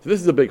 So this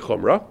is a big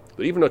chumrah.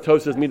 But even though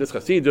Tosfos says midas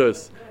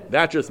chasidus,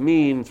 that just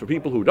means for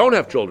people who don't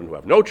have children, who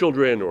have no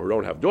children, or who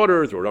don't have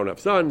daughters, or who don't have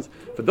sons,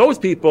 for those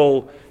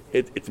people,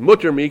 it's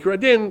mutter mikra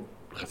din.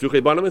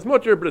 Chasuchei banim is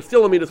mutter, but it's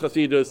still a midas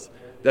chasidus.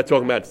 That's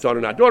talking about son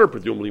and not daughter.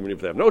 Presumably, even if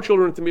they have no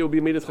children, to me it would be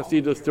midas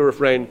chasidus to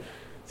refrain.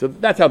 So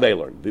that's how they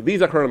learn.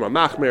 These are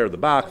machmer, the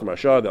Bach, the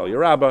Marsha, the El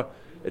Yerabba.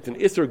 It's an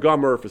Isser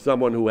Gomer for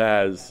someone who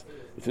has.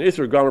 It's an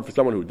Isser Gomer for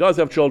someone who does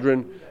have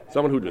children.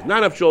 Someone who does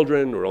not have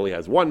children, or only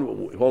has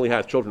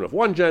children of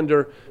one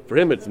gender. For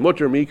him, it's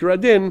mutter mikra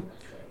din,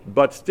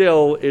 but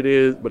still it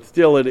is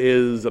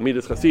a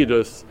midas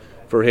chasidus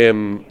for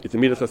him. It's a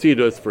midas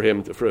chasidus for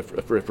him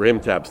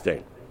to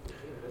abstain.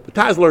 The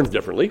Taz learns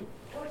differently.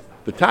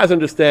 The Taz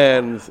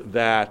understands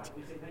that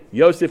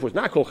Yosef was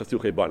not called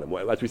chasuchei banim.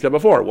 Well, as we said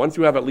before, once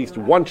you have at least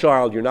one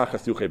child, you're not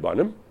chasuchei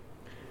banim.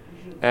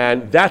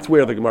 And that's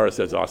where the Gemara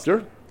says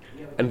aser.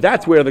 And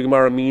that's where the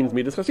Gemara means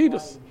midas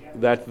chasidus.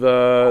 That's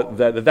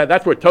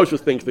where Tosfos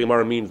thinks the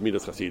Gemara means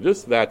midas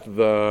chasidus.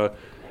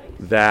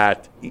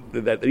 That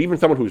even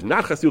someone who's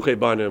not chasuchei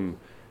banim,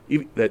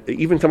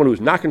 even someone who's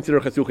not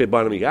considered chasuchei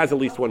banim, he has at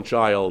least one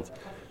child.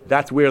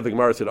 That's where the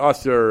Gemara said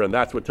aser, and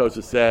that's what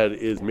Tosfos said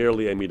is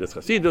merely a midas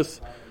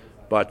chasidus.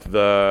 But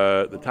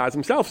the Taz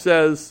himself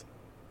says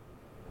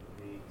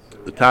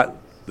the Taz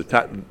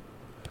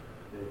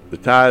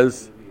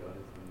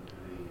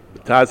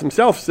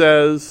himself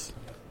says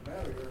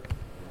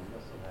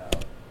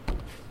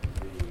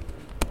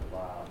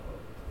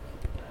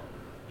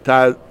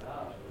the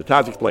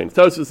Taz explains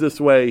Tosfos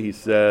this way. He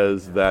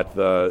says that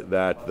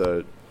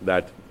the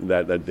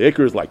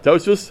Iker is like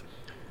Tosfos.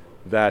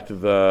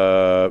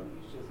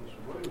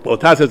 Well,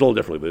 the Taz says a little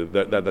differently.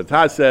 The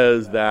Taz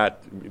says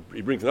that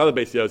he brings another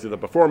base Yosef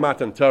that before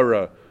Matan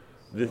Torah,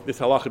 this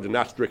halacha did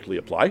not strictly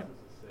apply.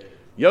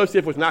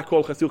 Yosef was not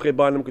called chasuchei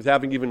banim because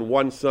having even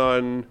one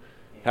son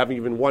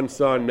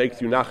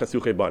makes you not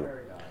chasuchei banim.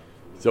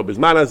 So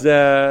bisman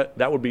hazeh,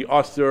 that would be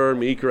aser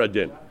meikar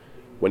adin.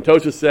 When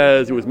Tosfos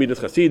says it was midas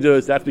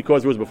chasidus, that's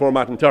because it was before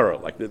Matan Torah.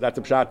 Like that's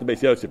a pshat the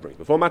base Yosef brings.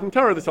 Before Matan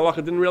Torah, this halacha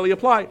didn't really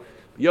apply.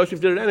 Yosef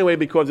did it anyway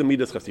because of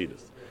midas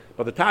chasidus.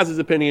 But the Taz's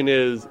opinion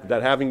is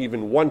that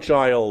having one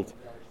child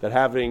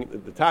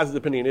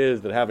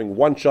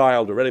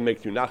already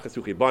makes you not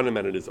chasuchei banim,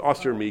 and it is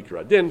aser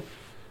meikar adin.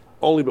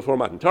 Only before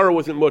Matan Torah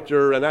wasn't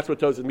mutter, and that's what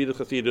Tosfos midas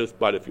chasidus.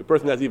 But if a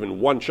person has even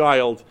one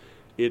child,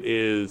 it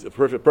is if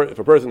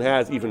a person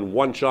has even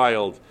one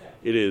child,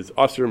 it is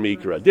aser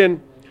meikar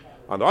adin.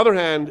 On the other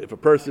hand, if a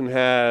person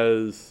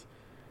has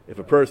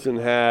no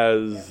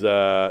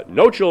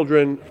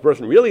children, if a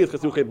person really is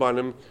chasuchei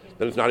banim,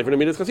 then it's not even a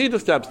midas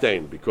chasidus to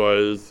abstain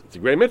because it's a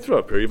great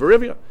mitzvah, peri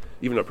v'rivya.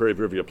 Even though peri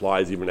v'rivya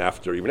applies even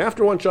after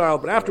one child,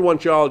 but after one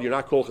child, you're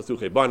not called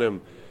chasuchei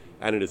banim,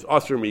 and it is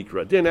aser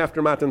meikar adin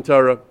after Matan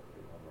Torah.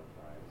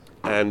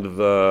 And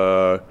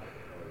so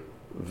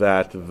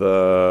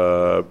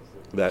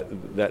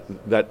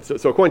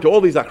according to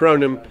all these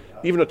achronim,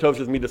 even though Tosfos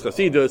is midas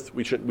chasidus,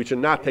 we should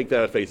not take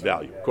that at face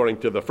value. According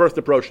to the first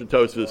approach to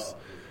Tosfos,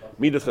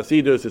 midas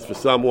chasidus is for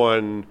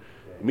someone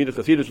who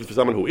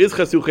is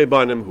chasuchei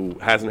banim, who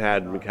hasn't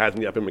yet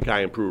been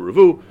Mekayim Pru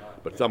Revu,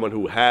 but someone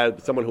who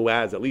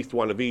has at least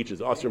one of each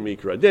is aser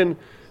meikar adin.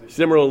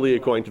 Similarly,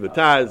 according to the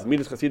Taz,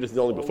 midas chasidus is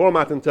only before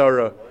Matan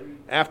Torah.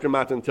 After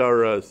Matan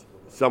Torah,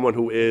 someone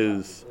who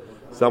is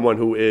not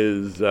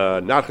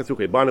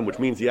chasuchei banim, which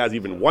means he has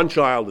even one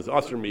child, is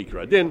aser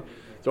meikar adin.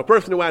 So a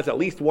person who has at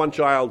least one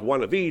child,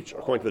 one of each,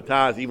 according to the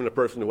Taz, even a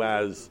person who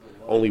has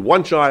only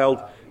one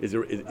child is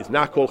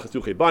not called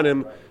chasuchei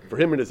banim. For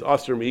him, it is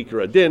aser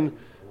meikar adin.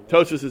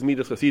 Tosfos'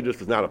 midas chasidus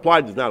does not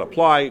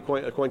apply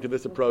according to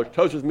this approach.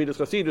 Tosfos' midas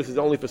chasidus is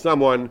only for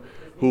someone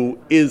who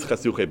is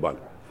chasuchei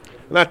banim.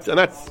 And that's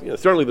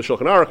certainly the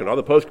Shulchan Aruch and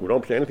other poskim who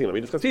don't say anything on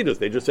midas chasidus.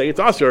 They just say it's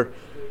aser.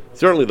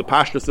 Certainly the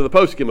pashtus of the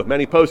poskim, of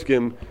many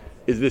poskim,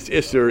 is this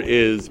isser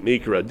is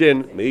meikar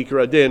adin.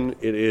 Meikar adin,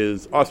 it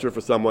is aser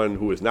for someone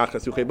who is not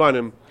chasuchei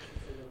banim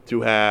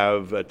to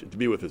have to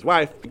be with his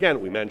wife. Again,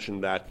 we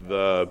mentioned that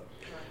the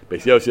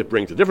Beis Yosef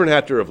brings a different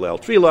heter of Leil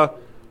Tefillah.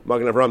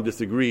 Magen Avraham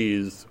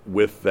disagrees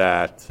with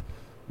that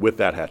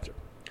heter.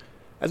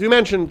 As we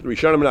mentioned, the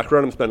Rishonim and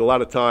Achronim spend a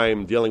lot of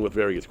time dealing with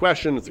various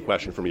questions. The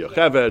question from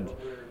Yocheved,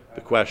 the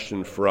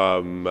question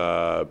from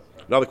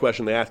another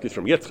question they ask is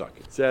from Yitzchak.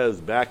 It says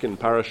back in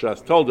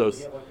Parashas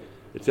Toldos,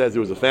 it says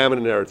there was a famine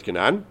in Eretz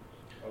Canaan.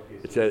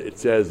 It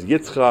says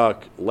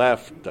Yitzchak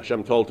left.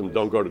 Hashem told him,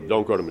 "Don't go to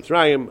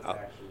Mitzrayim.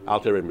 Al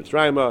tered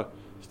Mitzrayim.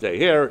 Stay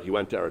here." He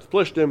went to Eretz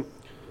Plishtim.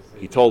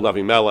 He told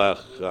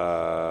Avimelech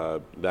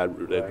that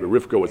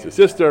Rivka was his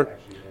sister,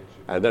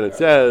 and then it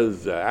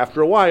says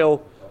after a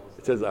while,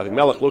 it says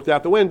Avimelech looked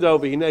out the window.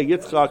 V'hinei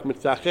Yitzchak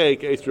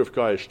mitzachek eis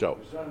Rivka eshto.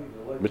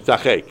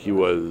 Mitzachek, he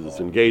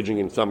was engaging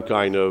in some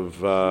kind of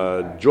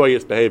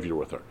joyous behavior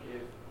with her,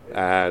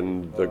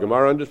 and the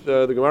Gemara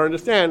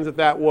understands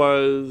that he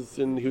was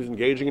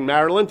engaging in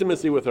marital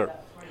intimacy with her.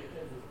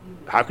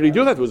 How could he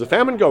do that? There was a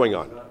famine going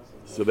on.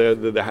 So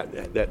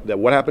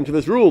what happened to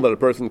this rule that a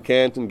person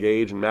can't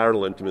engage in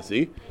marital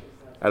intimacy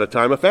at a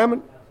time of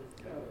famine?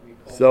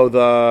 So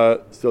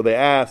they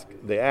ask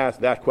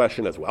that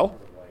question as well.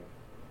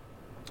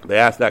 They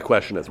ask that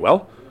question as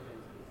well,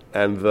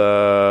 and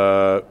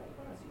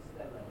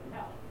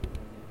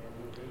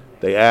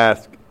they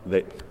ask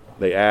that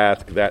they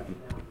ask that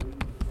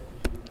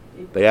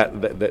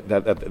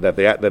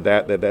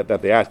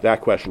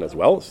question as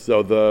well.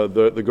 So the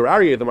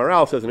Gerarye, the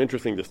Maral, says an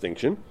interesting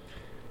distinction,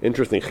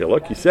 interesting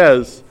chiluk. He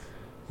says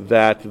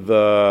that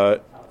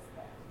at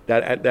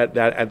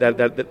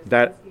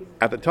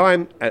the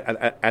time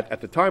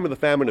of the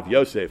famine of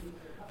Yosef,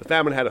 the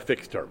famine had a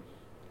fixed term.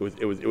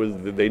 It was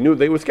they knew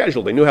they were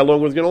scheduled. They knew how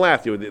long it was going to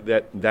last.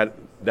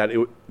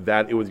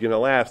 That it was going to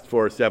last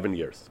for 7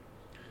 years.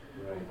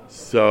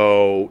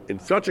 So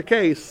in such a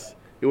case,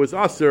 it was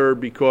usher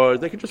because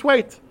they could just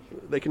wait.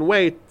 They can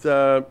wait.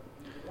 Again,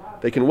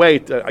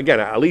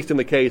 at least in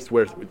the case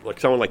where,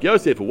 like someone like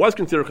Yosef, who was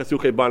considered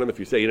chasuche banim, if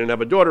you say he didn't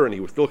have a daughter and he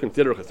was still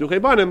considered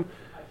chasuche banim,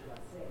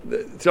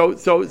 so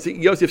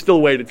Yosef still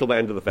waited till the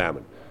end of the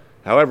famine.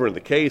 However, in the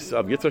case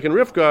of Yitzchak and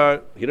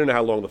Rivka, he didn't know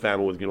how long the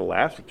famine was going to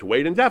last. To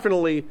wait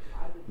indefinitely,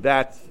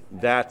 that's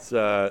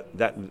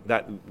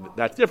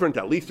different.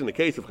 At least in the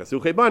case of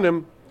chasuche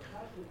banim,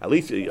 at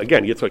least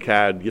again, Yitzchak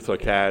had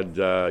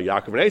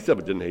Yaakov and Esau,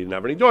 but he didn't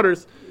have any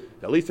daughters.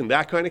 At least in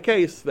that kind of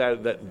case,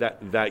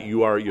 that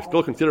you're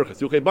still considered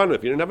chasuche banim.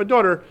 If you didn't have a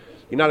daughter,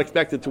 you're not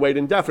expected to wait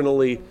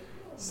indefinitely.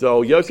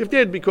 So Yosef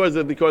did because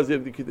there was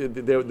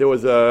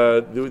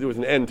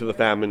an end to the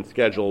famine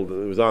scheduled.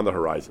 It was on the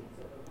horizon.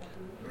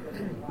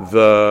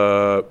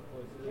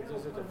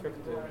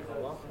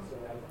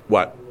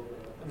 What?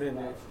 Then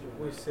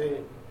we say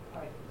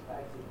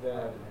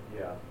that,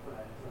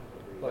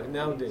 like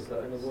nowadays,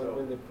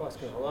 when they pass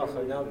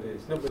halacha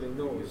nowadays, nobody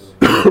knows.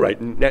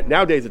 Right.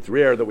 Nowadays, it's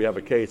rare that we have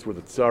a case where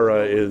the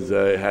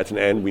tzara has an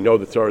end. We know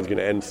the tzara is going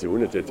to end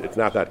soon. It's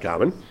not that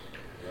common.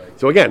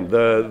 So again,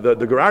 the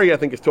Gerarye, I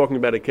think, is talking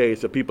about a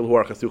case of people who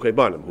are chasuche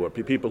banim, who are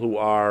people who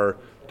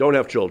don't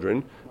have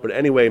children, but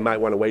anyway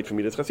might want to wait for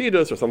Midas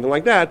Chasidus or something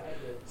like that.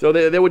 So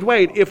they would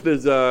wait if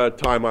there's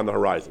time on the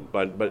horizon.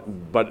 But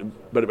in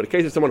the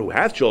case of someone who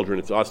has children,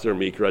 it's Aser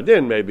Mikra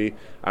Din, maybe.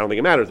 I don't think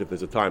it matters if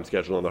there's a time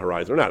schedule on the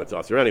horizon or not. It's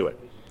Aser anyway.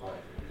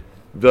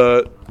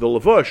 The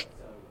Levush,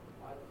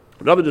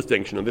 another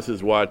distinction, and this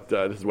is what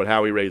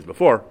Howie raised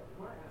before.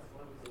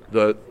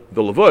 The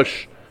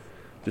Levush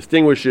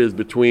distinguishes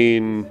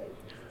between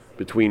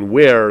I think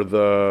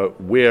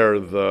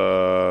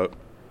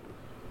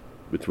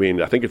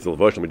it's the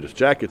Levush. Let me just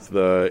check. It's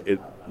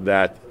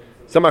that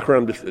some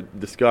Achronim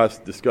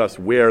discuss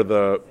where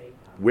the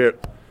Mizrahi.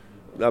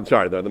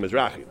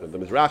 The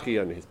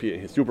Mizrahi and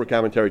his super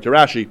commentary to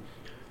Rashi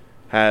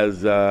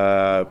has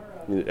a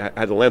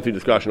lengthy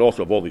discussion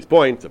also of all these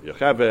points of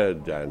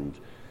Yocheved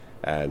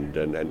and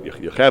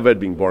Yocheved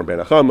being born Ben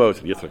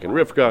Achamos and Yitzchak and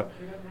Rivka.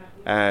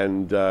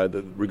 And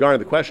regarding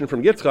the question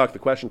from Yitzchak, the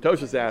question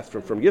Tosas asked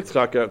from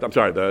Yitzchak, the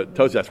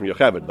Tosas asked from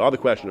Yocheved, the other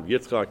question of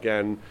Yitzchak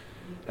and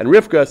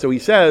Rivka. So he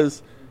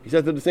says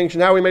the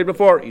distinction how we made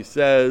before. He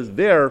says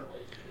where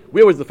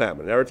was the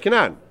famine? Eretz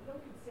Canaan.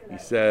 He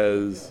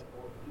says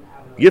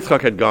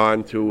Yitzchak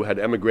had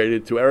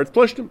emigrated to Eretz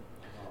Plishtim.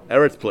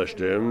 Eretz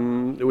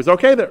Plishtim, it was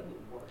okay there.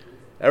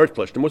 Eretz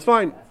Plishtim was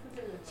fine.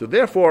 So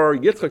therefore,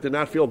 Yitzchak did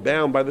not feel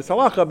bound by this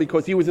halacha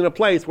because he was in a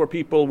place where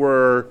people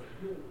were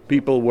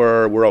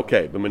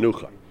okay, the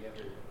menucha.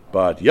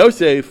 But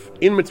Yosef,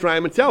 in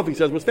Mitzrayim itself, he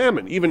says was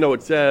famine. Even though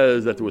it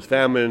says that there was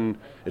famine,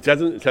 it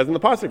says in the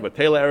pasuk, but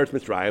Tela Eretz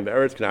Mitzrayim, the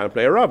Eretz Canaan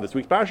Pnei Arav. This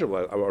week's parsha,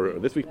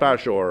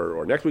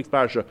 or next week's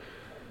parsha.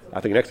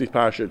 I think next week's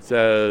parsha it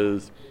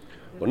says,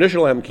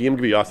 "L'nishalem kiyim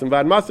gviyasim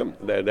vad masam."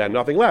 They had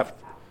nothing left.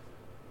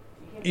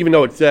 Even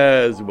though it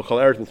says B'chol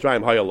Eretz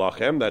Mitzrayim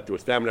hayalachem, that there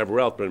was famine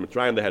everywhere else, but in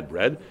Mitzrayim they had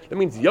bread. That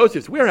means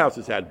Yosef's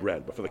warehouses had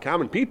bread, but for the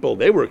common people,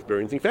 they were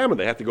experiencing famine.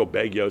 They had to go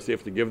beg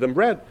Yosef to give them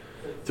bread,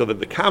 so that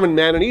the common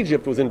man in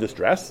Egypt was in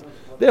distress.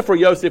 Therefore,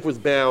 Yosef was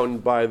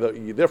bound by this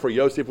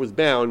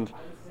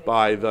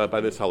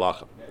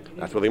halacha.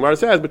 That's what the Gemara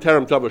says.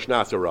 B'terem tavush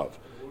nasarav.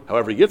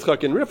 However,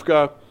 Yitzchak and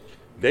Rivka,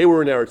 they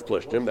were in Eretz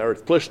Plishtim. The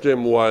Eretz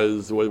Plishtim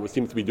was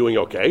seemed to be doing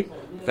okay.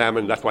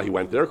 Famine, that's why he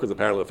went there, because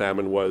apparently the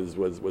famine was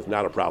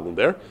not a problem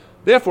there.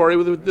 Therefore,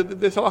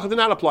 this halacha did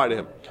not apply to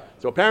him.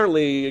 So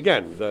apparently,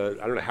 again,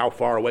 I don't know how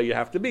far away you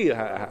have to be,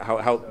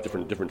 how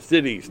different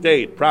city,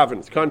 state,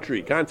 province,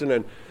 country,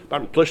 continent.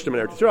 But Plishtim and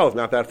Eretz Yisrael is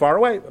not that far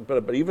away.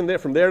 But even there,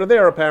 from there to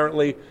there,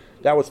 apparently,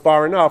 that was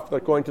far enough that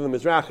according to the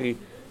Mizrahi,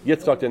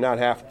 Yitzchak did not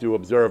have to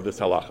observe this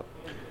halacha.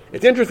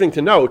 It's interesting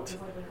to note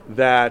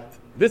that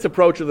this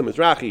approach of the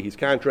Mizrahi, he's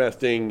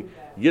contrasting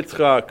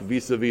Yitzchak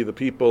vis-a-vis the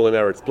people in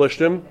Eretz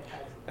Plishtim,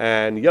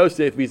 and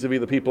Yosef vis-a-vis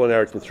the people in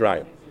Eretz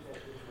Mitzrayim.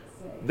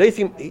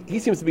 He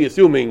seems to be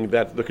assuming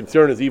that the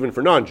concern is even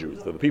for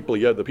non-Jews. The people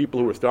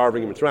who were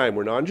starving in Mitzrayim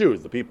were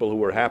non-Jews. The people who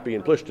were happy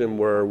in Plishtim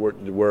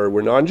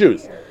were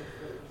non-Jews.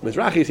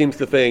 Mizrahi seems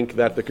to think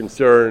that the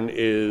concern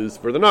is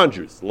for the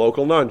non-Jews,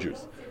 local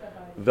non-Jews.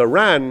 The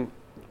Ran,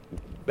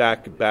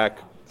 back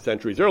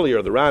centuries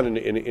earlier, the Ran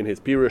in his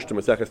Pirush to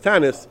Maseches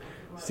Tanis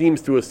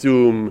seems to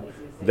assume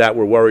that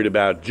we're worried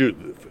about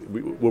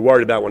we're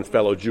worried about one's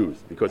fellow Jews,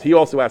 because he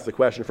also asked the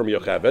question from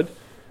Yocheved,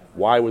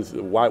 why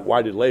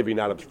did Levi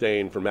not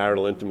abstain from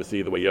marital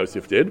intimacy the way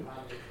Yosef did?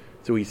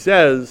 So he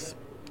says,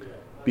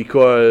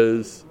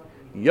 because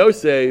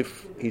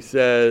Yosef, he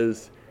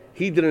says,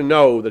 he didn't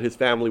know that his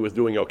family was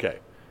doing okay.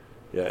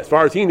 Yeah, as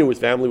far as he knew, his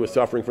family was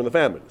suffering from the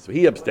famine, so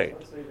he abstained.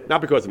 Not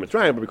because of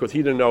Mitzrayim, but because he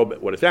didn't know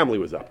what his family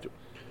was up to.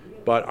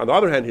 But on the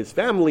other hand, his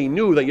family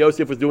knew that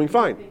Yosef was doing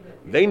fine.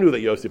 They knew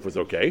that Yosef was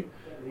okay.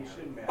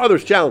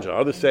 Others challenge it.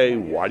 Others say,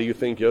 why do you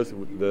think Yosef,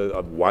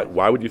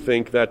 why would you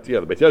think that,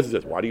 the Beit Yosef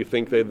says, why do you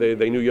think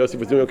they knew Yosef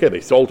was doing okay?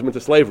 They sold him into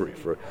slavery.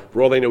 For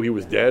all they knew, he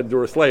was dead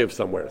or a slave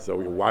somewhere. So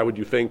why would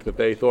you think that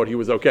they thought he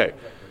was okay?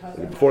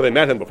 And before they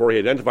met him, before he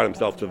identified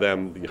himself to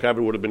them,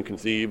 Yocheved would have been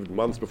conceived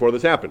months before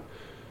this happened.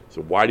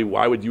 So why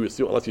would you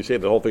assume, unless you say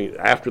the whole thing,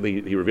 after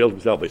he revealed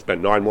himself, they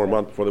spent 9 more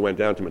months before they went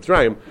down to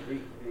Mitzrayim,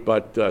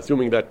 but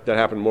assuming that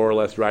happened more or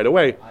less right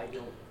away,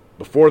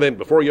 before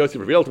Yosef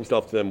revealed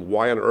himself to them,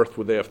 why on earth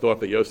would they have thought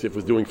that Yosef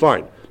was doing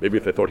fine? Maybe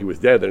if they thought he was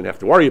dead, they didn't have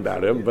to worry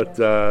about him. But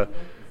the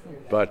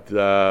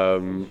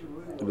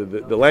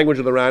language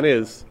of the Ran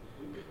is,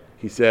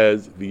 he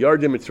says, the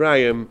Yardim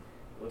Mitzrayim.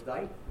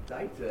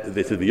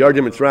 They said the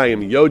Yardim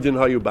Mitzrayim Yodin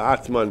Hayu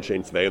Ba'atzman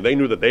Shein Tzvei. They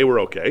knew that they were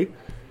okay,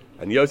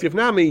 and Yosef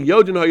Nami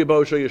Yodin Hayu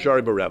Ba'osha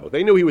Yashari Barevo.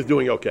 They knew he was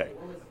doing okay.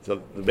 So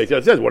the Beit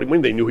Yosef says, what do you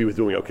mean they knew he was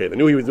doing okay? They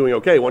knew he was doing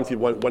okay once he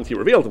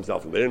revealed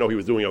himself. They didn't know he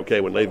was doing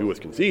okay when Levi was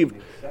conceived.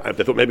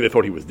 Maybe they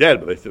thought he was dead,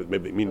 but they said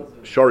maybe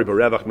Shari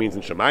Barevach means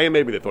in Shemayim.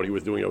 Maybe they thought he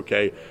was doing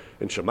okay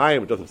in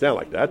Shemayim. It doesn't sound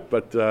like that,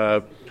 but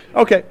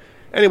okay.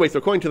 Anyway, so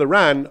according to the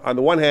Ran, on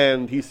the one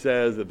hand, he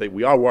says that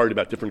we are worried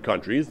about different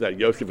countries, that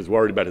Yosef is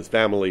worried about his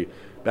family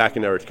back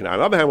in Eretz Canaan. On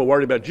the other hand, we're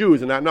worried about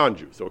Jews and not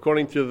non-Jews. So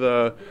according to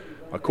the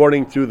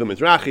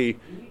Mizrahi,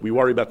 we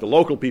worry about the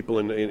local people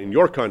in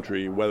your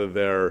country, whether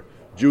they're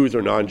Jews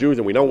or non-Jews,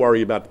 and we don't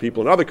worry about the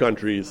people in other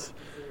countries.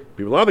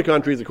 People in other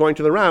countries, according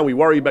to the Ran, we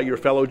worry about your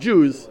fellow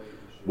Jews,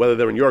 whether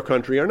they're in your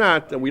country or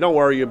not, and we don't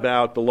worry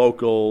about the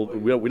local.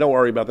 We don't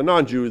worry about the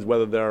non-Jews,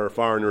 whether they're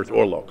foreigners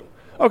or local.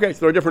 Okay,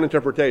 so there are different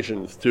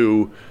interpretations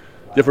to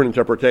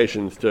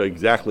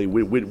exactly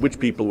which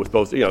people were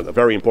supposed to. A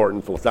very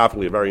important,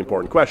 philosophically, a very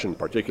important question.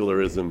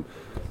 Particularism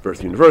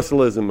versus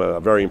universalism, a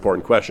very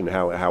important question.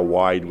 How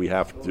wide we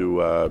have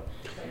to.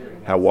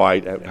 How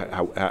wide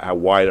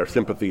our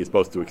sympathy is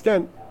supposed to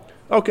extend.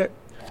 Okay,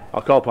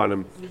 I'll call upon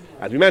him.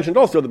 As we mentioned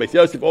also, the Beit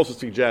Yosef also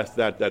suggests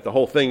that the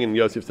whole thing in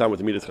Yosef's time was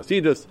a midas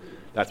chasidus.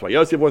 That's why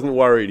Yosef wasn't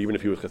worried, even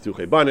if he was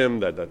chasuchei banim.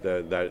 That's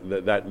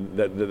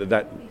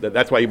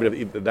why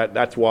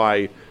that's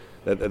why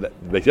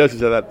Beit Yosef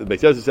says that.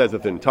 Beit Yosef says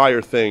that the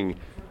entire thing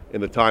in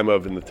the time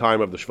of the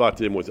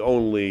Shvatim was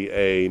only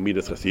a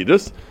midas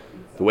chasidus.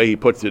 The way he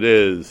puts it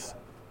is,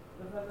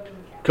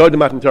 Kodem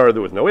Matan Torah,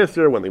 there was no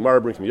Isser. When the Gemara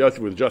brings from Yosef,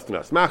 it was just an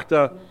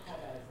Asmachta.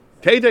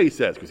 Teide, he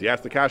says, because he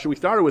asked the kasha we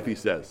started with, he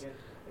says,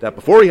 that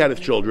before he had his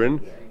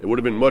children, it would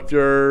have been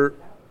mutter,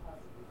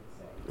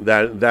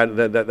 that it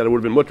would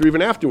have been mutter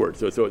even afterwards.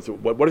 So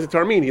what does the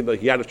Torah mean?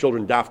 He had his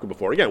children dafka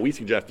before. Again, we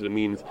suggested it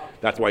means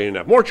that's why he didn't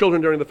have more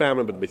children during the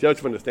famine, but Beit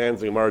Yosef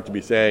understands the Gemara to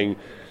be saying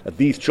that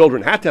these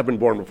children had to have been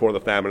born before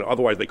the famine,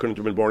 otherwise they couldn't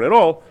have been born at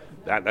all.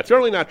 That's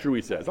certainly not true,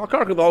 he says.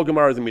 Al-Karka, the whole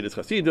Gemara is in Midas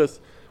Chasidus,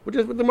 which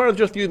is what the Gemara is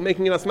just used,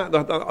 making it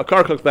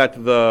Al-Karka that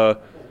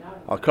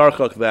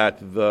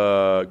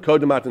the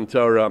Kodemat and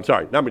Torah, I'm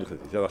sorry, not Midas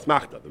Chasidus, it's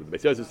Asmachta. The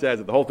Beit Yosef says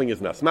that the whole thing is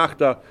an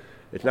Asmachta.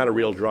 It's not a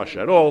real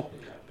drush at all.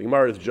 The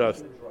Gemara is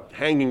just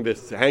hanging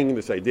this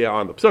idea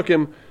on the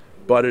Psukim,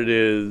 but it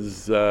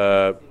is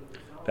that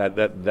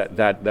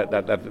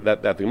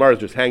the Gemara is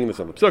just hanging this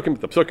on the Psukim.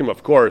 The Psukim,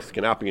 of course,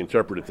 cannot be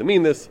interpreted to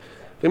mean this.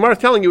 The Gemara is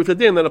telling you it's a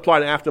din that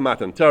applied after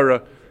Matan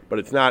Torah, but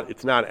it's not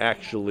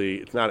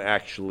actually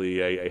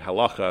a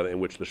halacha in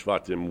which the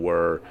Shvatim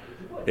were,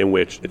 in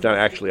which it's not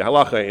actually a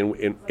halacha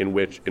in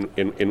which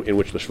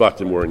the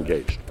Shvatim were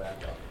engaged.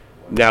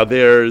 Now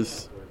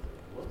there's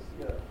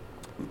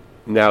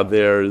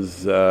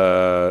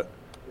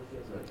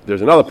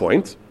another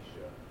point.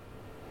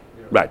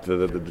 Right,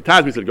 the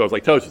Tazmi said it goes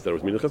like Tosfos, that it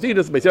was Midas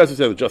Chasidus. Beit Yosef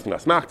said it's just an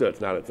Asmachta, it's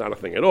not a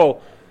thing at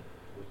all.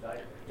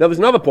 Now there's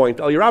another point.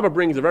 Al Yerabah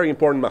brings a very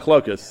important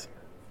machlokas,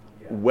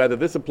 whether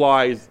this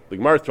applies, the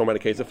Gemara is talking about a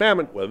case of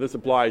famine, whether this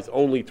applies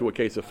only to a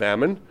case of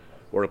famine,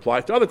 or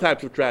applies to other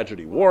types of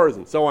tragedy, wars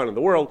and so on in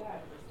the world.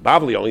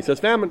 Bavli only says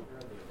famine.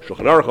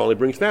 Shulchan Aruch only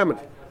brings famine.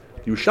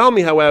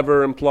 Yushalmi,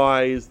 however,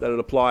 implies that it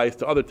applies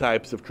to other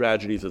types of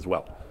tragedies as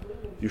well.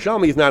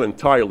 Yushalmi is not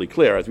entirely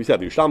clear. As we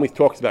said, the Yushalmi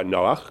talks about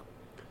Noach.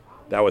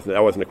 That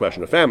wasn't a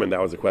question of famine, that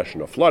was a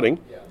question of flooding.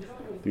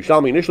 The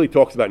Yushalmi initially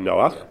talks about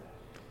Noach.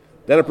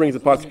 Then it brings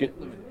the pasuk.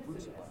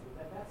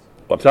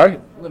 I'm sorry?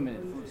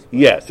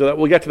 Yeah, so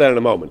we'll get to that in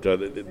a moment.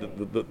 The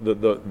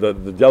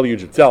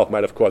deluge itself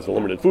might have caused a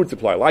limited food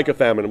supply, like a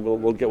famine, and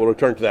we'll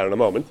return to that in a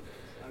moment.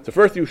 So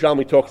first, the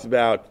Yushalmi talks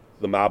about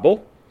the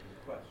Mabul.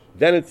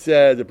 Then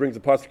it brings a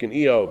pasuk in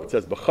Eov. It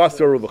says,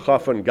 "B'chasar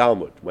u'b'chafan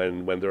galmut,"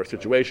 when there are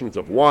situations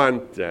of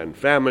want and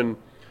famine.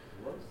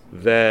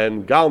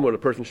 then Galmud, a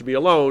person should be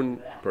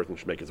alone, a person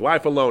should make his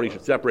wife alone, he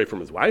should separate from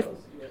his wife.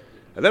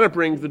 And then it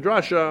brings the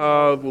drasha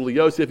of Uli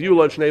Yosef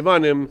Yulad Shnei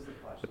Vanim.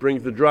 It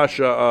brings the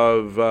drasha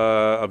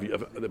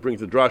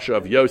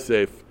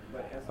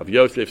of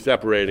Yosef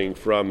separating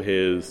from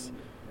his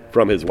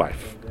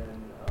wife.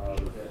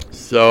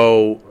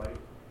 So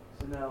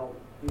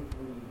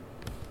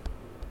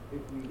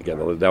again,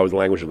 that was the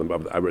language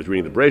of I was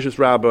reading the Bereshis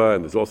Rabbah,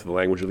 and there's also the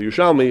language of the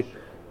Yerushalmi,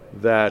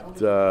 that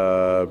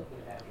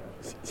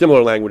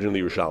similar language in the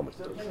Yerushalmi.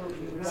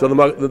 So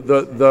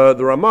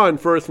the Ramah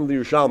infers from the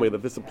Yerushalmi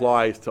that this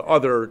applies to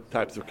other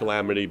types of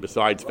calamity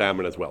besides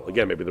famine as well.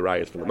 Again, maybe the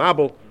raya is from the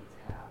Mabul,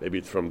 maybe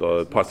it's from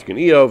the pasuk in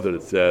Eov that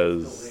it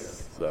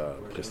says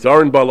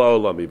chesaron bala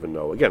olam, even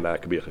though again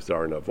that could be a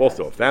chesaron of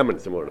also a famine,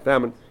 similar to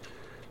famine.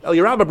 El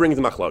Yerabah brings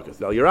the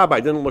machlokas. El Yerabah,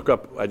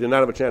 I did not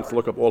have a chance to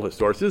look up all his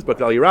sources, but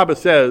El Yerabah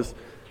says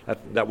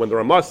that when the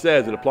Ramah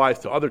says it applies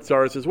to other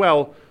tzaras as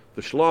well,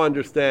 the Shlah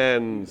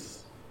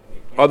understands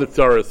other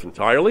tzaras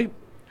entirely.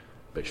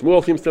 Beis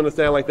Shmuel seems to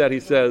understand like that, he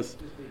says.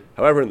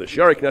 However, in the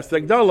Shari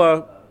Knesset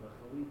Gdola,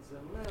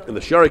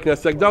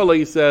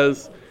 he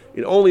says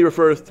it only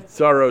refers to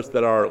tzaros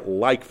that are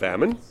like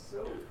famine,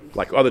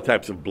 like other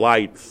types of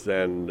blights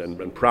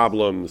and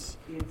problems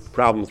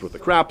with the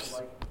crops,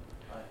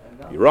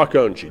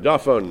 Yeraka and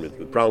Shidafon,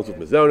 with problems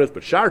with Mazonas,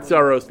 but Shar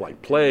tzaros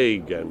like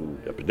plague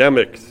and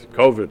epidemics,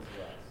 COVID,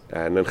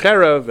 and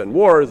Cherev and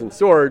wars and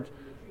sword,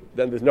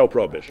 then there's no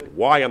prohibition.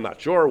 Why, I'm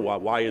not sure.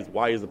 Why is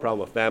the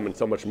problem of famine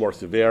so much more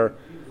severe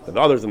than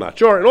the others? I'm not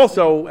sure. And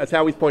also, as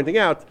Howie's pointing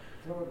out,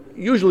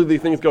 usually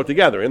these things go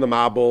together. In the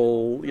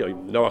Mabul,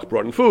 Noach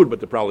brought in food, but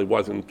there probably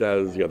wasn't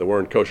as, there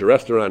weren't kosher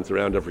restaurants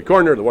around every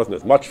corner. There wasn't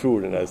as much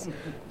food and as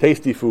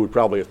tasty food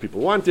probably as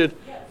people wanted.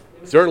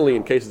 Certainly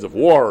in cases of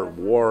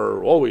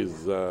war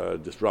always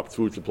disrupts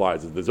food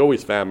supplies. There's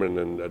always famine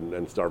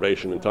and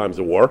starvation in times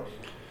of war.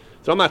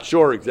 So I'm not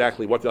sure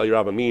exactly what the El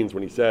Yerabah means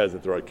when he says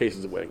that there are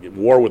cases of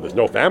war where there's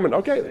no famine.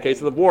 Okay, the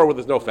cases of war where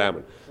there's no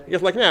famine. I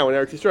guess like now in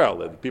Eretz Yisrael,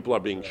 that people are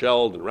being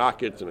shelled and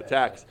rockets and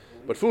attacks,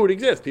 but food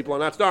exists. People are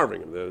not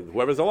starving.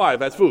 Whoever's alive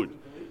has food.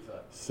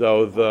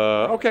 So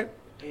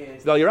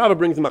So the El Yerabah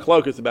brings the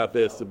machlokas about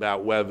this,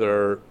 about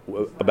whether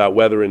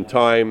in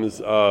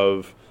times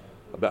of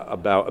the El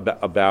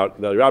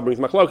Yerabah brings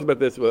machlokas about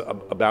this,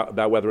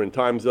 about whether in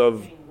times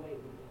of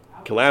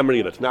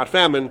calamity that's not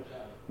famine,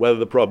 whether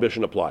the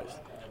prohibition applies.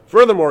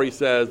 Furthermore, he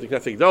says the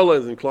Knesset Gdola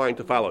is inclined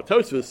to follow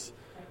Tosfos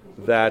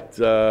that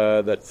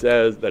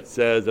says that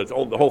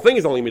the whole thing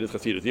is only midas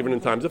chasidus, even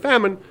in times of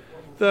famine.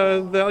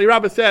 The El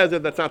Yerabah says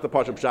that that's not the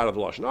pashup pshat of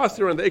the lashon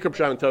asur, and the ikar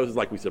pshat in Tosfos,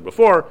 like we said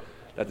before,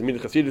 that the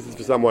midas chasidus is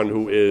for someone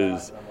who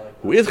is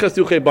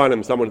chasuchei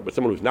banim, someone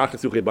who's not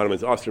chasuchei banim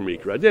is asur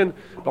mikra adin.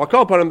 But I'll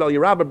call upon him. The El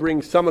Yerabah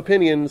brings some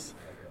opinions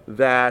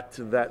that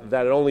it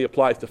only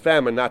applies to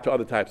famine, not to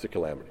other types of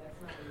calamity.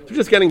 So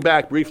just getting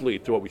back briefly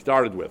to what we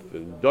started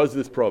with, does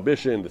this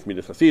prohibition, this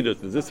midas chasidus,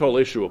 does this whole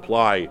issue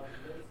apply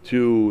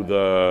to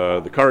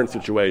the current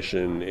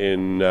situation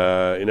in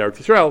Eretz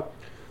Yisrael?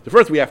 So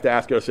first we have to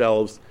ask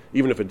ourselves,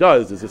 even if it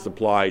does this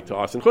apply to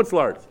us in Chutz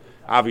La'aretz?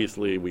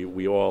 Obviously,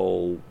 we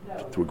all,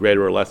 to a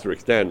greater or lesser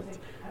extent,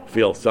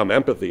 feel some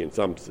empathy and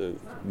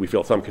we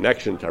feel some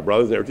connection to our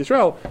brothers in Eretz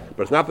Yisrael,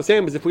 but it's not the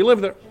same as if we live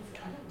there.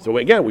 So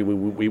again,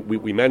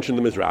 we mentioned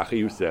the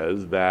Mizrahi who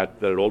says that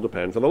it all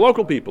depends on the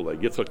local people.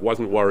 That Yitzchak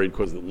wasn't worried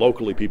because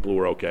locally people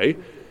were okay.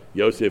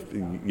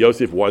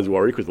 Yosef was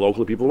worried because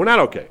locally people were not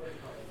okay.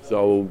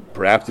 So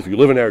perhaps if you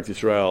live in Eretz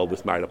Yisrael,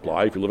 this might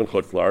apply. If you live in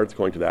Chutz La'aretz,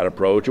 according to that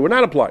approach, it would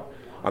not apply.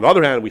 On the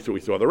other hand, we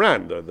saw the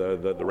Ran.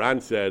 The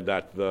Ran said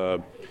that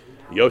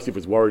Yosef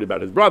was worried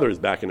about his brothers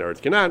back in Eretz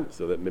Canaan,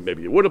 so that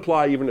maybe it would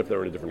apply even if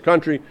they're in a different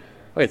country.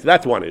 Okay, so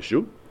that's one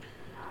issue.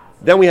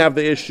 Then we have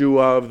the issue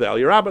of the El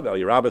Yerabah. The El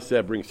Yerabah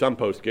said, bring some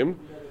poskim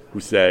who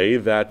say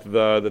that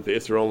the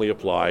Isser only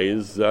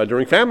applies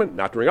during famine,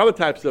 not during other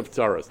types of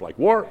tzaras, like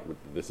war.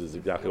 This is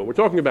exactly what we're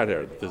talking about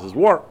here. This is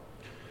war.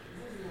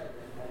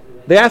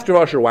 They asked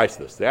Rav Asher Weiss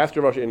this. They asked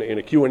Rav Asher in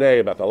a Q&A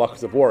about the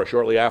halachas of war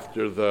shortly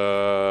after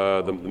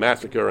the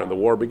massacre and the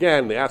war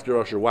began. They asked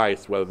Rav Asher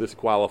Weiss whether this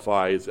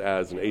qualifies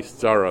as an eis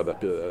tzara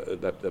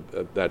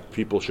that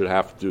people should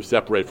have to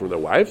separate from their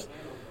wives.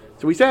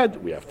 So we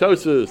said we have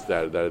Tosfos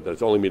that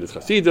it's only midas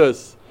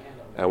chasidus,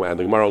 and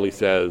the Gemara only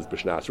says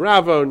b'shnas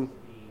ravon,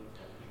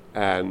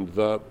 and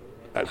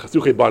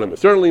chasuchei banim is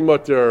certainly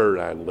mutter,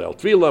 and leil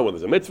tefillah when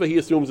there's a mitzvah he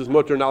assumes is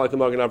mutter, not like the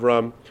Magen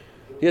Avram.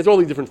 He has all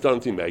these different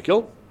stunts in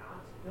Mekel.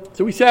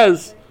 So he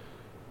says,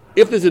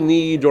 if there's a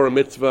need or a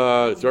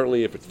mitzvah,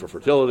 certainly if it's for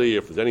fertility,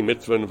 if there's any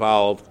mitzvah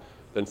involved,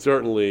 then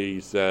certainly he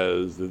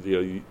says,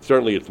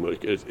 certainly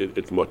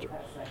it's mutter.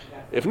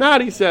 If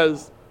not, he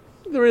says,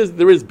 there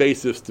is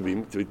basis to be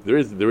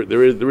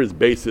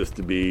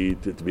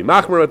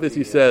machmer at this.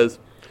 He says,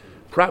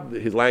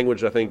 his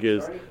language I think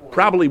is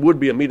probably would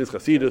be a midas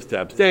chasidus to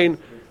abstain.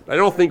 But I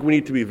don't think we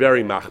need to be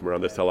very machmer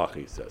on this halacha.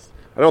 He says.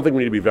 I don't think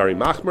we need to be very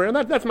machmer, and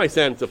that's my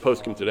sense of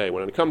poskim today.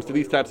 When it comes to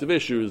these types of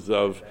issues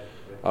of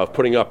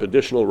putting up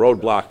additional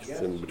roadblocks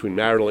and between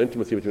marital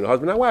intimacy between a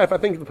husband and wife, I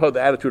think the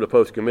attitude of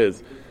poskim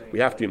is we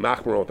have to be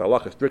machmer what the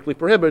halacha strictly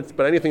prohibits,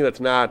 but anything that's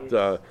not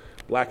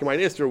black and white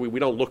Isser, we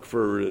don't look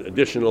for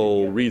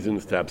additional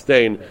reasons to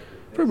abstain.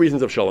 For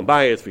reasons of shalom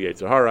bayis, for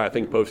Yetzer Hara, I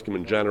think poskim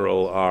in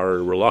general are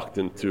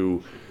reluctant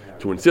to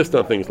insist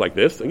on things like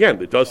this.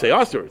 Again, it does say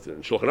Asr. It's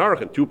in Shulchan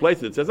Aruch in 2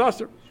 places it says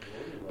Asr.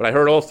 But I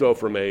heard also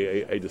from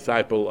a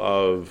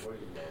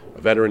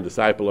veteran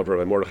disciple of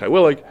Rabbi Mordechai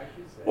Willig,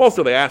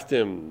 also they asked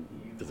him,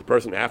 does the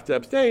person have to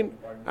abstain?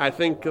 I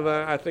think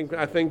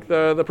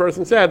the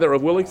person said that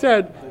Rav Willig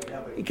said,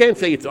 you can't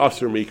say it's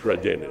Asr Mikra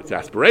Din. It's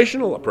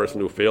aspirational. A person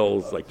who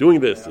feels like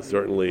doing this is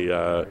certainly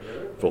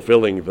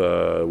fulfilling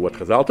what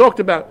Chazal talked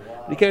about.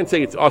 You can't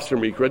say it's Asr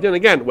Mikra Din.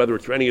 Again, whether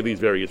it's for any of these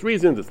various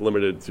reasons, it's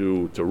limited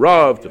to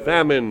Rav, to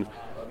famine,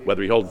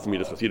 whether he holds it's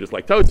Midas Hasidus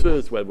like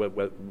Tosfos,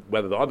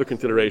 whether the other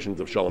considerations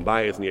of Shalom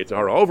Bayis and Yetzer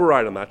Hara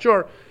override, I'm not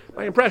sure.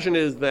 My impression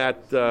is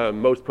that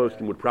most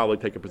poskim would probably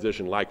take a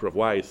position like Rav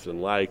Weiss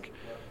and like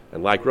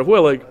Rav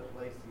Willig,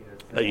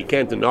 that you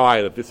can't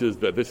deny that this is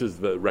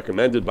the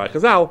recommended by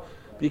Chazal.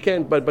 You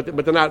can't, but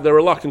they're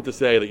reluctant to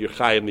say that you're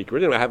chayav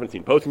nikra. I haven't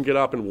seen poskim get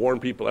up and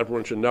warn people.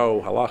 Everyone should know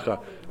halacha.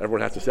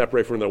 Everyone has to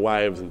separate from their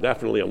wives, and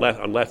definitely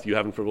unless you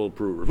haven't fulfilled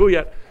Peru Revu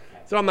yet.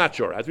 So I'm not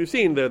sure. As we've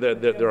seen,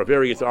 there are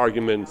various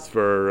arguments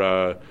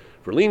for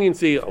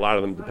leniency. A lot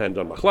of them depend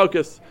on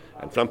machlokas,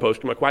 and some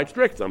poskim are quite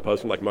strict. Some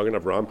poskim, like Magen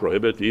Avraham,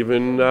 prohibit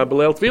even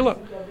B'leil Tefillah,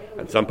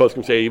 and some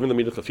poskim say even the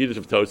midas chasidus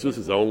of Tosfos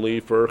is only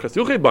for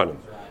chasuchei banim.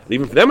 And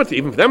even for them, it's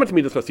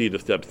midas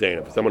chasidus to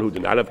abstain. For someone who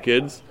did not have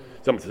kids,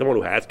 someone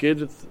who has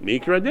kids, it's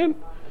mikra din.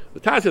 The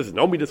Taz says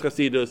no midas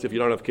chasidus if you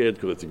don't have kids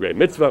because it's a great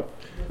mitzvah.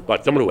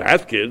 But someone who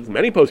has kids,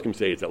 many poskim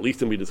say it's at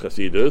least a midas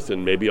chasidus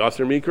and maybe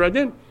aser mikra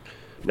din.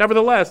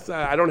 Nevertheless,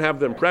 I don't have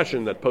the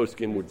impression that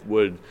poskim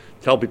would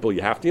tell people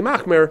you have to be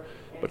machmer,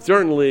 but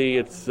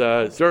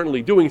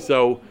certainly doing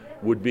so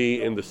would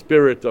be in the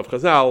spirit of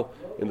Chazal,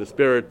 in the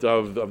spirit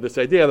of this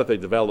idea that they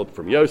developed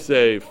from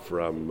Yosef,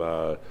 from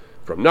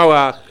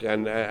Noach,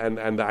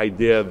 and the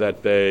idea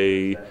that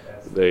they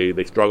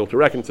struggle to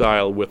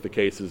reconcile with the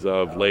cases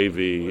of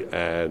Levi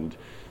and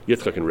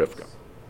Yitzchak and Rivka.